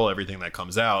control everything that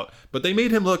comes out. But they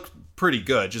made him look pretty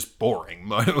good, just boring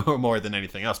more than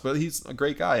anything else. But he's a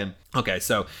great guy. And okay,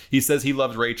 so he says he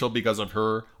loved Rachel because of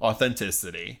her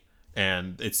authenticity.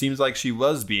 And it seems like she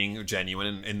was being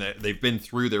genuine, and they've been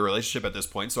through their relationship at this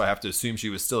point, so I have to assume she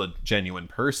was still a genuine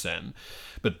person.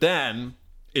 But then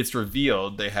it's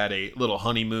revealed they had a little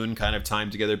honeymoon kind of time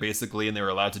together, basically, and they were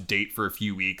allowed to date for a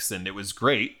few weeks, and it was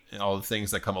great, and all the things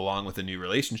that come along with a new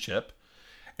relationship.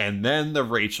 And then the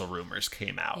Rachel rumors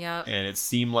came out, and it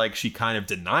seemed like she kind of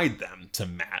denied them to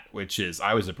Matt, which is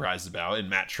I was surprised about, and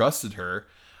Matt trusted her.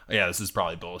 Yeah, this is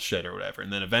probably bullshit or whatever.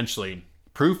 And then eventually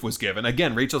proof was given.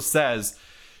 Again, Rachel says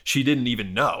she didn't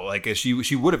even know. Like she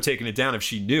would have taken it down if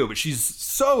she knew, but she's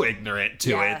so ignorant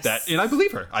to it that, and I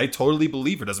believe her. I totally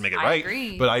believe her. Doesn't make it right,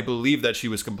 agree. But I believe that she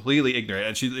was completely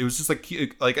ignorant, and it was just like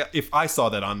if I saw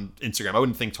that on Instagram, I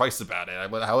wouldn't think twice about it.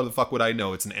 How the fuck would I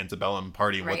know it's an antebellum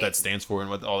party and what that stands for and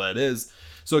what all that is?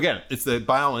 So again, it's the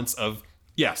balance of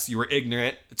yes, you were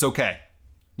ignorant. It's okay.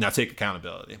 Now take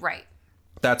accountability. Right.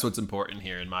 That's what's important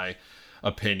here in my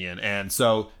opinion. And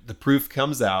so the proof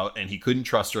comes out and he couldn't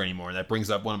trust her anymore. And that brings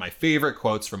up one of my favorite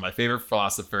quotes from my favorite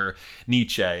philosopher,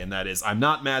 Nietzsche. And that is, I'm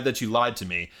not mad that you lied to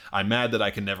me. I'm mad that I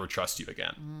can never trust you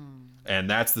again. And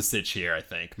that's the sitch here, I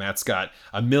think. Matt's got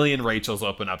a million Rachels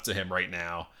open up to him right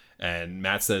now. And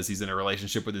Matt says he's in a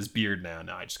relationship with his beard now.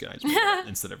 No, I just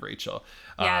instead of Rachel.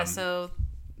 Yeah, so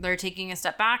they're taking a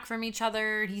step back from each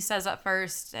other. He says at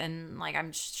first, and like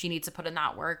she needs to put in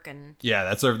that work. And yeah,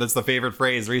 that's the favorite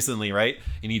phrase recently, right?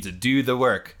 You need to do the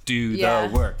work, do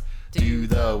the work, do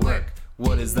the work.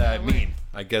 What does that mean?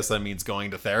 I guess that means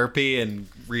going to therapy and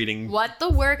reading what the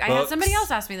work books. I had somebody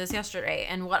else ask me this yesterday,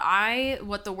 and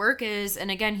what the work is, and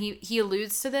again he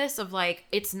alludes to this of like,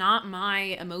 it's not my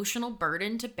emotional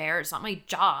burden to bear, it's not my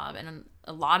job. And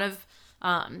a lot of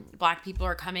Black people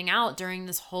are coming out during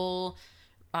this whole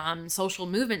social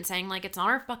movement saying like, it's not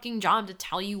our fucking job to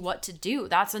tell you what to do.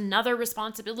 That's another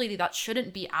responsibility that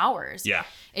shouldn't be ours. Yeah,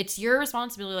 it's your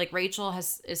responsibility. Like Rachel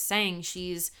is saying,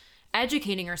 she's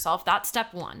educating herself. That's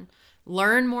step one.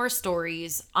 Learn more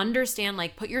stories, understand,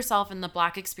 like put yourself in the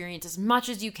Black experience as much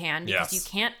as you can, because you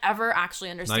can't ever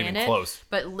actually understand it. Close.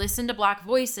 But listen to Black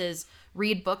voices,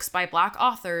 read books by Black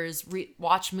authors,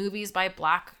 watch movies by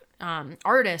Black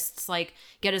artists, like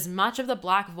get as much of the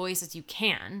Black voice as you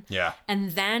can. Yeah.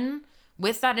 And then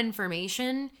with that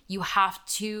information, you have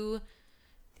to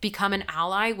become an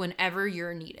ally whenever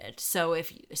you're needed. So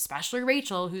especially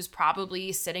Rachel, who's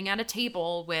probably sitting at a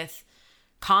table with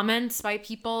comments by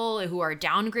people who are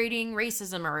downgrading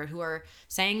racism or who are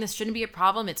saying this shouldn't be a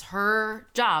problem, it's her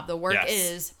job. The work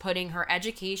is putting her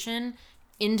education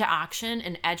into action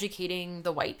and educating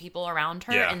the white people around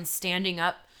her and standing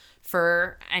up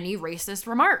for any racist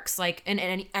remarks, like and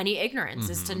any ignorance,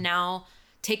 is to now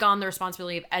take on the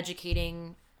responsibility of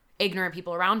educating ignorant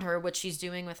people around her, which she's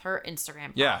doing with her Instagram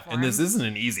platform. Yeah, and this isn't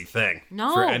an easy thing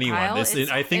for anyone.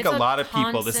 Kyle, I think a lot of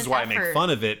people, this is why effort. I make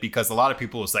fun of it, because a lot of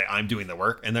people will say, I'm doing the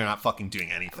work, and they're not fucking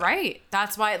doing anything. Right.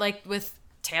 That's why, like, with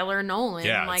Taylor Nolan,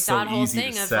 like, so that whole easy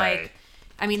thing to of, say. like,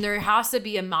 I mean, there has to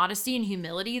be a modesty and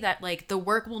humility that, like, the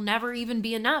work will never even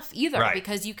be enough either,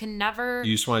 because you can never...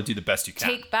 You just want to do the best you can.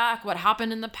 Take back what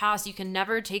happened in the past. You can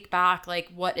never take back,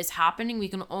 like, what is happening. We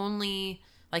can only...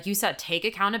 Like you said, take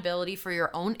accountability for your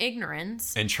own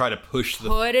ignorance and try to push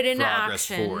put it into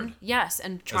progress action. forward. Yes,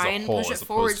 and try and push it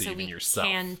forward so we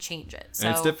can change it. So,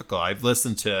 and it's difficult. I've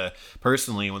listened to,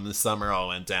 personally, when the summer all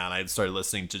went down, I started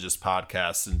listening to just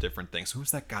podcasts and different things. Who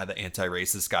was that guy, the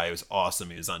anti-racist guy? He was awesome.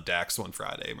 He was on Dax one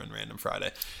Random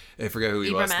Friday. I forget who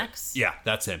he was. X? Yeah,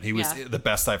 that's him. He was the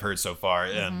best I've heard so far,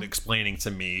 and explaining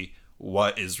to me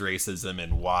what is racism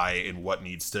and why and what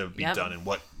needs to be done and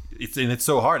what... It's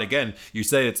so hard. Again, you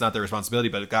say it's not their responsibility,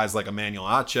 but guys like Emmanuel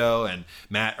Acho and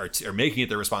Matt are making it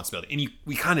their responsibility. And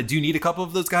we kind of do need a couple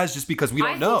of those guys just because we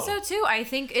don't know. I think so too. I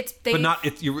think it's... But not...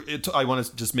 I want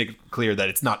to just make it clear that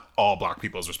it's not all Black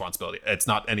people's responsibility. It's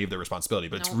not any of their responsibility,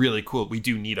 but it's really cool. We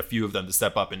do need a few of them to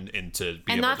step up and to be able to bridge.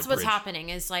 And that's what's happening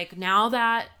is, like, now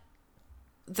that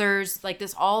there's like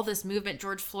this movement,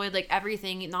 George Floyd, like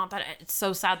everything, not that it's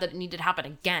so sad that it needed to happen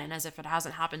again, as if it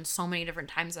hasn't happened so many different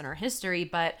times in our history,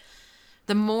 but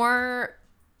the more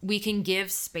we can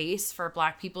give space for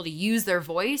Black people to use their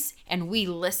voice and we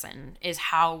listen is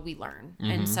how we learn.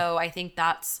 And so I think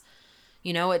that's,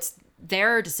 it's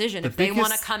their decision. If they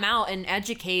want to come out and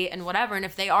educate and whatever, and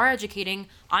if they are educating,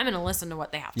 I'm going to listen to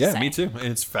what they have to say. Yeah, me too. And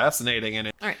it's fascinating. And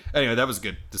all right. Anyway, that was a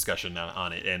good discussion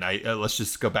on it. And let's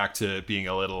just go back to being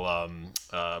a little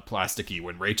plasticky.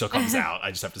 When Rachel comes out,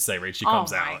 I just have to say, Rachel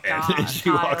comes out and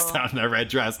she walks out in a red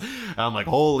dress. I'm like,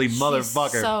 holy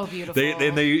motherfucker! So beautiful.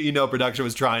 They, production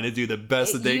was trying to do the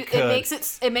best that they could.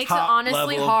 It makes it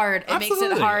honestly hard. It makes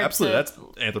it hard. Absolutely, that's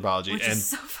anthropology. Which is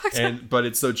so fucked up. But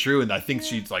it's so true. And I think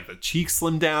she's like the cheeks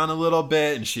slimmed down a little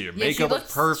bit, and her makeup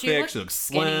looked perfect. She looks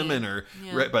slim and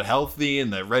but healthy,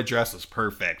 and the red dress was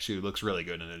perfect. She looks really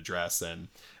good in a dress, and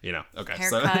okay.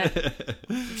 Haircut.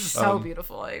 So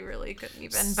beautiful. I really couldn't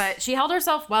even. But she held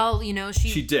herself well.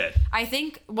 She did. I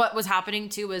think what was happening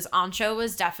too was Ancho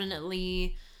was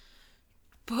definitely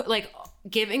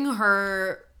giving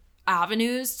her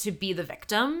avenues to be the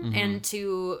victim and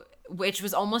to. Which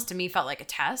was almost, to me, felt like a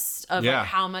test of like,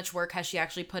 how much work has she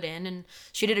actually put in. And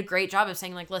she did a great job of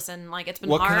saying, like, listen, like, it's been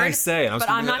hard. What can I say? But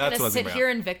I'm not going to sit here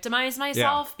and victimize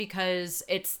myself because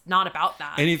it's not about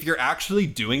that. And if you're actually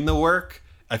doing the work,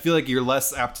 I feel like you're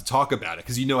less apt to talk about it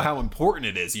because you know how important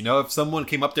it is. If someone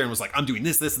came up there and was like, I'm doing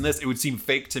this, this, and this, it would seem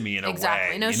fake to me in a way.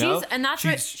 Exactly. No,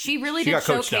 she really did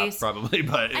showcase. Probably,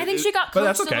 but I think she got coached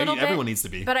that's okay. a little bit. Everyone needs to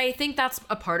be. But I think that's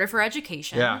a part of her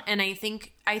education. Yeah. And I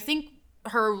think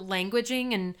her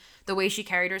languaging and the way she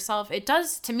carried herself, it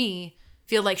does, to me,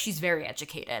 feel like she's very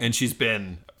educated. And she's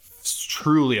been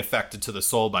truly affected to the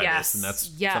soul by this, and that's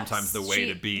sometimes the way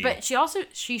to be. But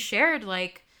she shared,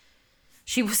 like,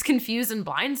 she was confused and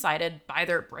blindsided by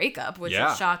their breakup, which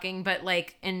was shocking. But,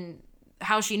 like, and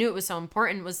how she knew it was so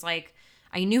important was, like,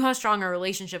 I knew how strong our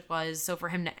relationship was, so for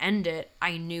him to end it,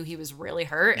 I knew he was really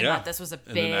hurt, and that this was a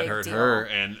big deal. And then that hurt her.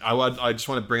 And I just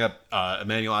want to bring up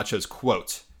Emmanuel Acho's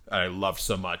quote I loved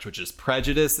so much, which is,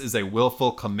 "Prejudice is a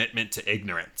willful commitment to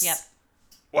ignorance." Yep.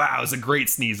 Wow, it was a great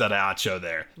sneeze out of Acho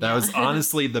there. That was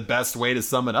honestly the best way to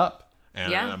sum it up.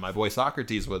 And my boy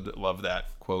Socrates would love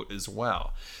that quote as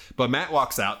well. But Matt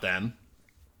walks out then,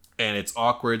 and it's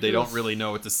awkward. They don't really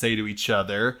know what to say to each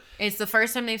other. It's the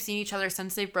first time they've seen each other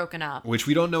since they've broken up. Which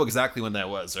we don't know exactly when that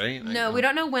was, right? No, we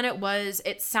don't know when it was.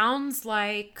 It sounds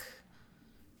like,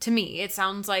 to me, it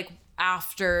sounds like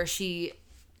after she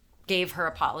gave her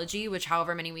apology, which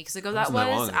however many weeks ago that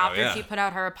was. After she put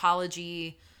out her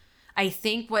apology, I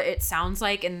think what it sounds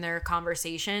like in their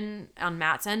conversation on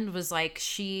Matt's end was like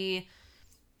she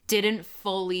didn't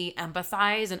fully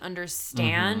empathize and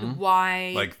understand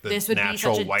why like this would be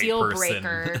such a deal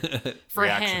breaker for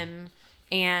him.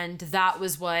 And that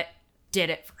was what did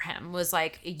it for him, was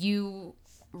like, you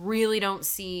really don't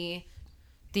see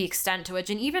the extent to which,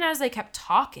 and even as they kept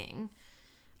talking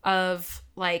of,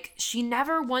 like, she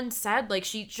never once said, like,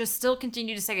 she just still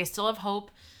continued to say, I still have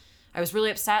hope. I was really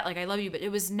upset. Like, I love you. But it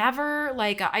was never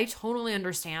like, I totally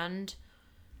understand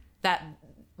that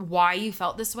why you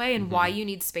felt this way and why you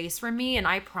need space from me. And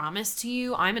I promise to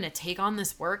you, I'm going to take on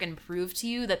this work and prove to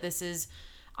you that this is,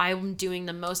 I'm doing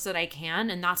the most that I can.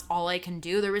 And that's all I can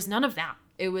do. There was none of that.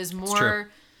 It was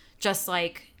more just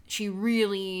like, she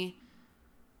really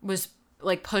was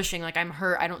like pushing, like, I'm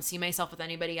hurt. I don't see myself with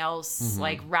anybody else.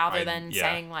 Like, rather than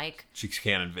saying, like, she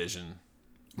can't envision.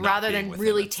 Rather than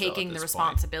really taking the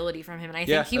responsibility from him. And I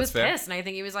think he was pissed. And I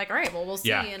think he was like, all right, well, we'll see.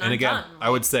 Yeah. And I'm again, done. I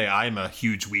would say I'm a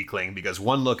huge weakling, because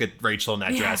one look at Rachel in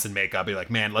that dress and makeup, be like,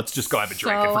 man, let's just go have a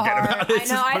drink and forget about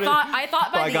it. I know. I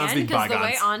thought by the end, because the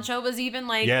way Ancho was even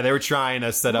like, they were trying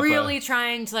to set up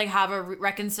trying to like have a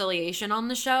reconciliation on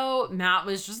the show. Matt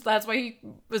was just, that's why he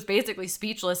was basically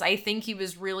speechless. I think he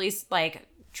was really like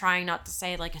trying not to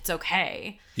say like, it's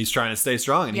okay. He's trying to stay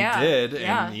strong, and he did.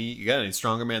 And he's a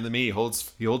stronger man than me. He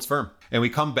holds firm. And we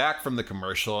come back from the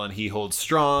commercial, and he holds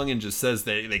strong and just says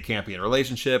they can't be in a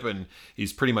relationship, and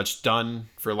he's pretty much done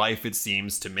for life, it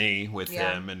seems to me, with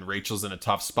him. And Rachel's in a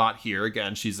tough spot here.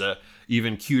 Again, she's a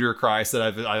even cuter cry. I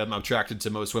said I'm attracted to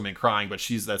most women crying, but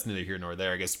that's neither here nor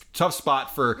there. I guess tough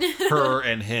spot for her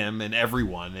and him and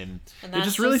everyone, and it's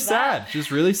just really sad.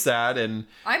 Just really sad. And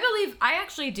I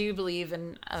actually do believe,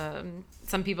 and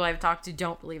some people I've talked to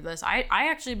don't believe this. I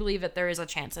actually believe that there is a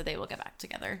chance that they will get back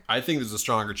together. I think there's a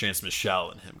stronger chance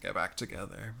Michelle and him get back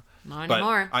together. Not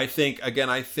anymore. I think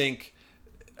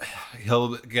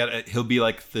he'll be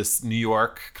like this New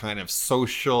York kind of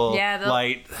social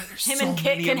light. Him and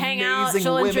Kit can hang out.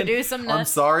 She'll introduce him to I'm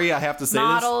sorry, I have to say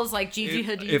models this. like Gigi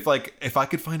Hadid. If I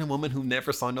could find a woman who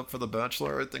never signed up for The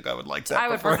Bachelor, I think I would like that. I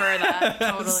would prefer that,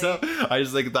 totally. So I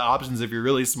just think the options, if you're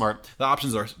really smart, the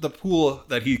options are, the pool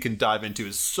that he can dive into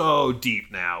is so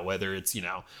deep now, whether it's,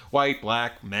 white,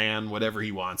 black, man, whatever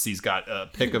he wants. He's got a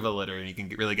pick of a litter, and he can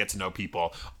really get to know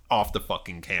people off the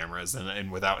fucking cameras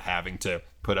and without having to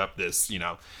put up this,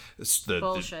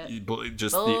 bullshit.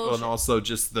 And also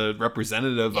just the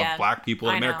representative of black people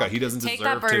in America. He doesn't Take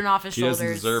that burden off his shoulders. He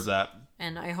doesn't deserve that.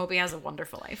 And I hope he has a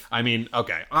wonderful life. I mean,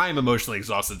 okay, I'm emotionally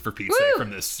exhausted for Pete's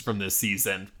sake from this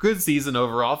season. Good season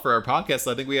overall for our podcast.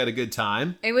 I think we had a good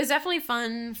time. It was definitely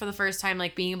fun for the first time,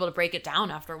 like being able to break it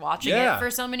down after watching it for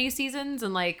so many seasons,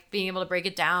 and like being able to break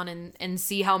it down and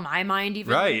see how my mind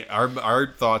even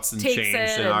our thoughts and changed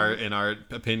and our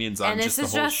opinions on just the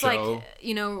whole show.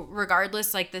 Like,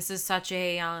 regardless, like this is such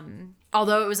a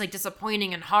although it was like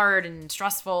disappointing and hard and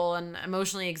stressful and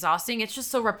emotionally exhausting, it's just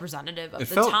so representative of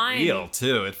the time. It felt real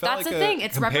too. It felt that's the thing.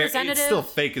 It's representative. It's still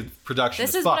fake production.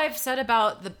 This is what I've said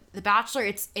about the Bachelor.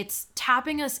 It's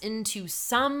tapping us into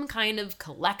some kind of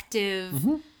collective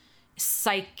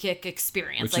psychic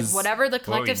experience. Like whatever the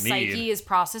collective psyche is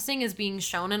processing is being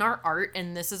shown in our art,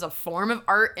 and this is a form of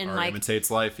art, and like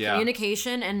imitates life.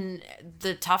 Communication and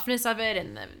the toughness of it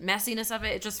and the messiness of it.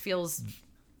 It just feels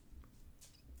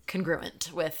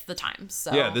congruent with the times.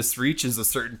 So this reaches a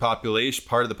certain part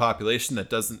of the population that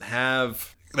doesn't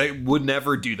have, they would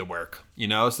never do the work,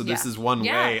 so this is one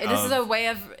way this is a way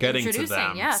of getting to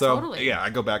them. Totally. I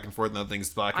go back and forth,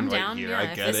 nothing's black and white here. I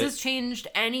get if this has changed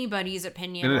anybody's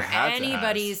opinion or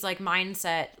anybody's like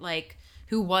mindset, like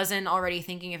who wasn't already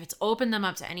thinking, if it's opened them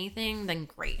up to anything, then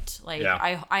great. Like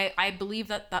I believe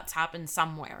that that's happened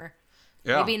somewhere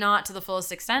Yeah. Maybe not to the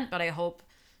fullest extent, but I hope,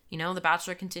 the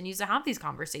Bachelor continues to have these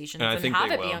conversations and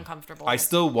have it be uncomfortable. I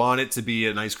still want it to be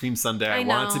an ice cream sundae. I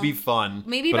want it to be fun.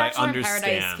 Maybe but Bachelor I in understand.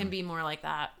 Paradise can be more like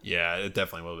that. Yeah, it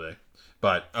definitely will be.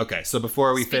 But, okay, so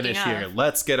before we Speaking finish here,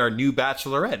 let's get our new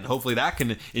Bachelorette, and hopefully that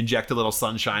can inject a little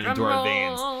sunshine into our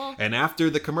veins. And after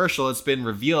the commercial, it's been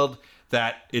revealed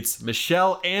that it's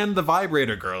Michelle and the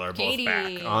vibrator girl are both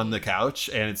back on the couch,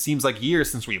 and it seems like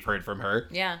years since we've heard from her.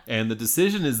 Yeah. And the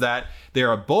decision is that they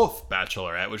are both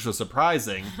Bachelorette, which was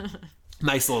surprising.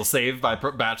 Nice little save by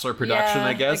Bachelor production,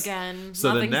 I guess. Again,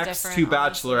 so the next two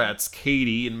Bachelorettes, honestly.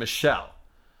 Katie and Michelle.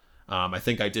 I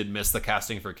think I did miss the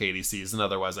casting for Katie's season.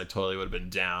 Otherwise, I totally would have been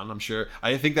down. I'm sure.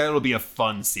 I think that it'll be a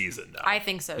fun season, though. I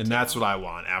think so, and that's what I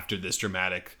want after this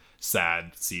dramatic,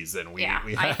 sad season.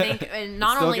 I think, and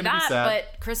not only that,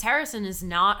 but Chris Harrison is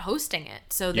not hosting it.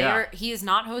 So he is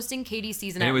not hosting Katie's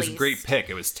season. And it was a great pick.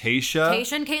 It was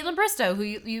Tayshia and Caitlin Bristow, who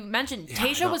you mentioned. Yeah,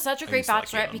 Tayshia was such a great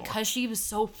Bachelorette because she was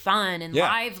so fun and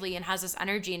lively and has this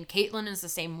energy, and Caitlin is the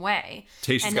same way.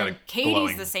 Tayshia's got a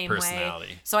Katie's the same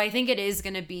personality. way. So I think it is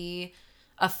going to be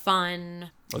a fun.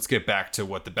 Let's get back to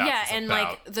what the Bachelor's and about.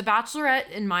 like the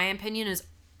Bachelorette, in my opinion, is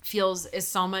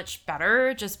so much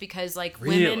better just because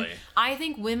women. I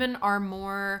think women are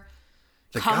more.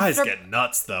 The guys get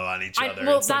nuts though on each other.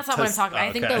 Well, that's not what I'm talking about.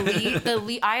 I think the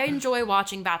lead. I enjoy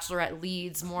watching Bachelorette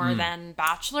leads more than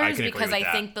Bachelors because I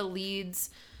think the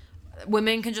leads.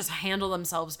 Women can just handle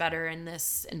themselves better in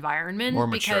this environment more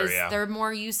mature, because they're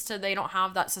more used to, they don't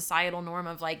have that societal norm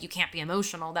of you can't be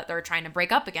emotional that they're trying to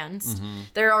break up against. Mm-hmm.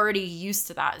 They're already used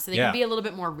to that. So they can be a little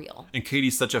bit more real. And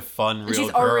Katie's such a fun, real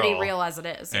she's girl. already real as it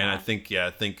is. And I think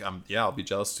I'll be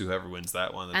jealous to whoever wins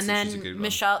that one. And then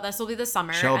Michelle, this will be the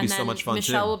summer. Michelle will be so much fun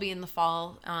Michelle too. will be in the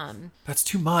fall. That's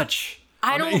too much.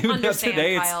 I don't understand,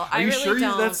 Kyle. Are you really sure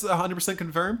don't. That's 100%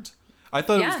 confirmed? I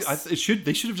thought they should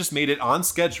have just made it on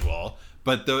schedule.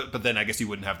 But then I guess you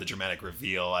wouldn't have the dramatic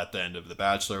reveal at the end of The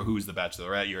Bachelor. Who's the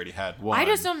Bachelorette? You already had one. I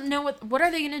just don't know what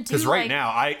are they going to do? Because right now,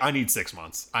 I need 6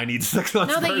 months. I need 6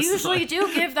 months. No, they personally. usually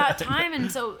do give that time. And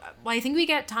so I think we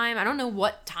get time. I don't know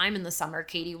what time in the summer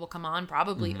Katie will come on.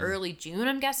 Probably early June,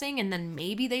 I'm guessing. And then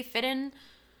maybe they fit in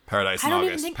Paradise in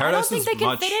August. I don't think they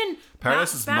can fit in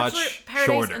Paradise is much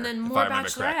shorter, and then more if I remember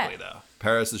correctly, though.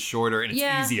 Paris is shorter and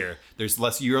it's easier. There's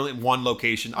less. You're only in one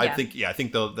location. I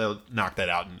think they'll knock that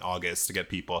out in August to get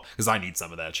people because I need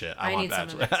some of that shit. I want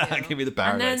Bachelor. Give me the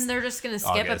Paradise. And then they're just gonna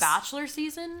skip a Bachelor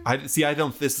season. This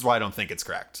is why I don't think it's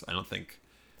correct. I don't think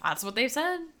that's what they've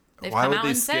said. They've why come would out they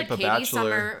and skip said a Katie Bachelor?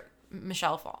 summer,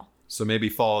 Michelle fall. So maybe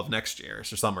fall of next year or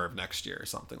summer of next year or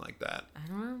something like that. I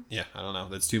don't know. Yeah, I don't know.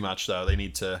 That's too much though. They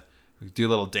need to do a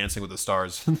little Dancing with the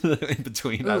Stars in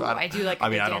between. Ooh, I do like. I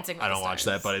mean, Dancing with I don't the watch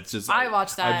Stars. that, but it's just I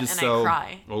watch that I'm just and so I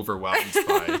cry. overwhelmed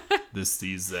by this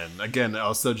season. Again,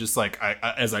 also just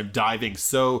as I'm diving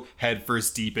so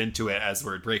headfirst deep into it as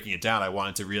we're breaking it down, I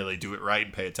wanted to really do it right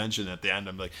and pay attention. At the end,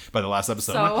 I'm like, by the last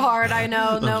episode, so hard. I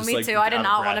know. No, me too. I did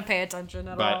not want to breath. pay attention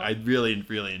at all. But I really,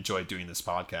 really enjoyed doing this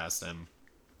podcast, and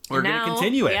we're going to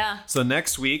continue it. Yeah. So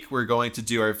next week we're going to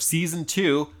do our season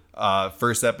 2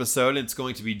 first episode. It's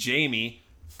going to be Jamie,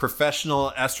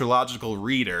 professional astrological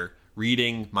reader,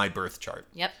 reading my birth chart.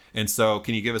 Yep. And so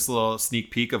can you give us a little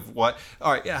sneak peek of what?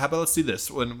 All right, yeah, how about let's do this.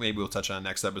 Maybe we'll touch on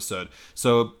next episode.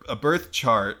 So a birth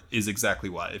chart is exactly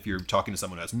what? If you're talking to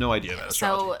someone who has no idea about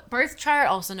astrology. So birth chart,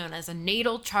 also known as a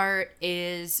natal chart,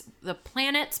 is the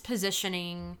planet's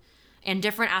positioning and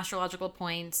different astrological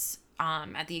points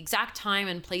at the exact time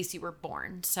and place you were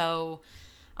born. So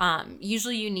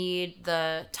usually you need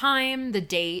the time, the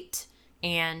date,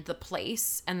 and the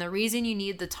place. And the reason you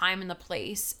need the time and the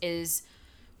place is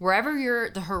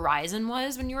wherever the horizon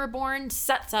was when you were born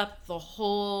sets up the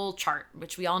whole chart,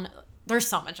 which we all know. There's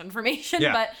so much information,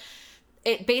 but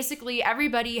it basically,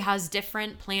 everybody has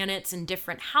different planets and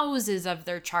different houses of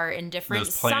their chart and different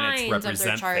signs of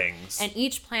their chart. Things. And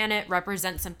each planet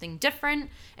represents something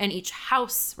different and each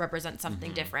house represents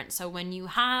something different. So when you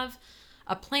have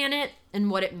a planet and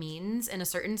what it means in a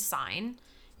certain sign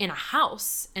in a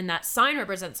house, and that sign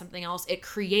represents something else, it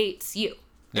creates you.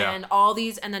 Yeah. And all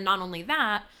these, and then not only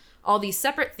that, all these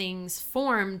separate things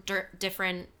form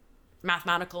different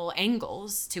mathematical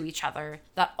angles to each other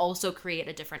that also create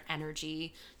a different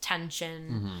energy,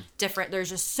 tension, different. There's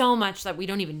just so much that we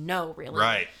don't even know really.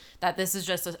 Right. that this is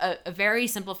just a very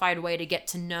simplified way to get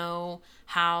to know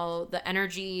how the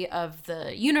energy of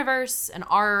the universe and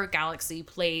our galaxy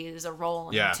plays a role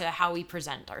into how we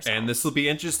present ourselves. And this will be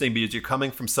interesting because you're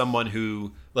coming from someone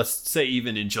who, let's say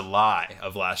even in July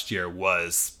of last year,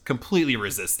 was completely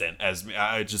resistant,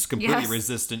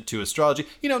 resistant to astrology.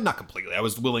 Not completely.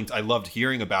 I loved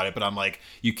hearing about it, but I'm like,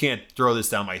 you can't throw this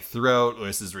down my throat.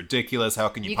 This is ridiculous. How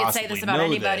can you possibly say this about know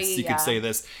anybody. this? You could say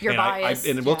this. You're biased.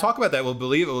 We'll talk about that.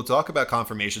 We'll talk about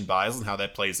confirmation bias and how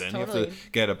that plays in. Totally.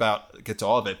 You have to get to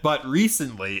all of it. But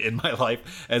recently in my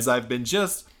life, as I've been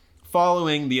just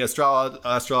following the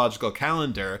astrological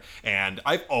calendar, and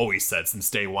I've always said since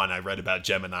day one I read about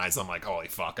Geminis, I'm like, holy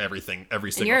fuck, every single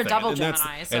thing. You're a double and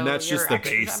Gemini, and that's just the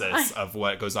basis of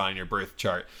what goes on in your birth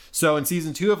chart. So in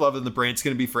season 2 of Love in the Brain, it's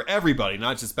going to be for everybody,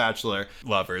 not just Bachelor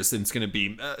lovers. And it's going to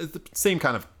be the same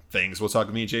kind of things.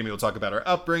 Me and Jamie will talk about our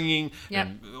upbringing,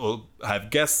 and we'll have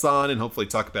guests on and hopefully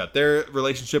talk about their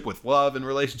relationship with love and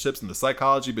relationships and the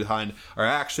psychology behind our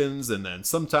actions, and then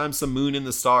sometimes some moon in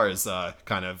the stars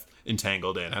kind of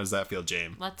entangled in. How does that feel,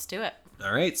 Jamie? Let's do it.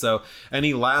 All right, so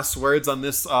any last words on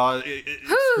this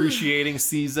excruciating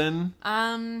season?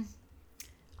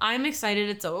 I'm excited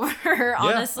it's over.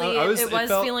 Honestly, it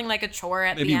was feeling like a chore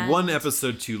at the end. Maybe one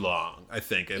episode too long, I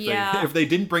think. If they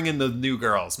didn't bring in the new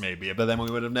girls, maybe. But then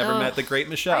we would have never met the great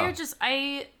Michelle.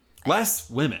 Less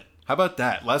women. How about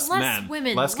that? Less men.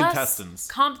 Women. Less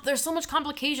contestants. There's so much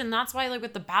complication. That's why, like,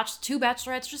 with the two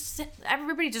bachelorettes,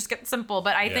 everybody just gets simple.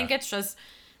 But I think it's just...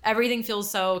 everything feels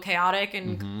so chaotic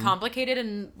and complicated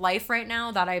in life right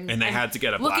now that I'm... And they had to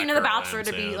get a looking to the Bachelor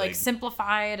to be, like,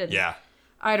 simplified. And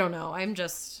I don't know.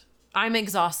 I'm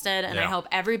exhausted, and I hope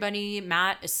everybody,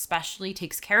 Matt especially,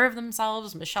 takes care of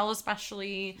themselves. Michelle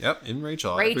especially. Yep, and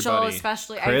Rachel. Rachel everybody.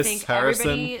 especially. Chris, I think Harrison,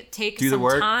 everybody take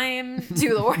some time,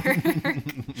 do the work,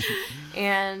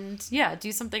 and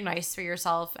do something nice for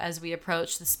yourself as we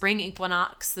approach the spring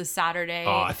equinox this Saturday.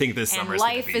 Oh, I think this summer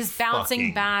life is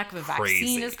bouncing back. The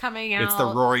vaccine is coming out. It's the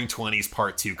Roaring 20s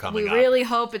Part 2 coming up. We really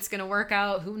hope it's going to work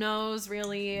out. Who knows,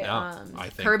 really? I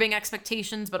think curbing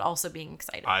expectations, but also being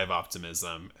excited. I have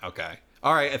optimism. Okay.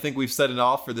 All right, I think we've said it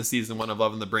all for the season 1 of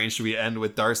Love in the Brain. Should we end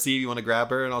with Darcy? You want to grab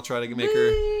her, and I'll try to make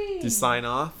her to sign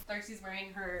off? Darcy's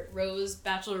wearing her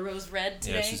Bachelor Rose Red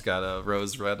today. Yeah, she's got a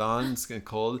rose red on. It's getting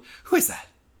cold. Who is that?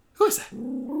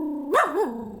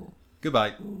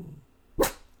 Goodbye.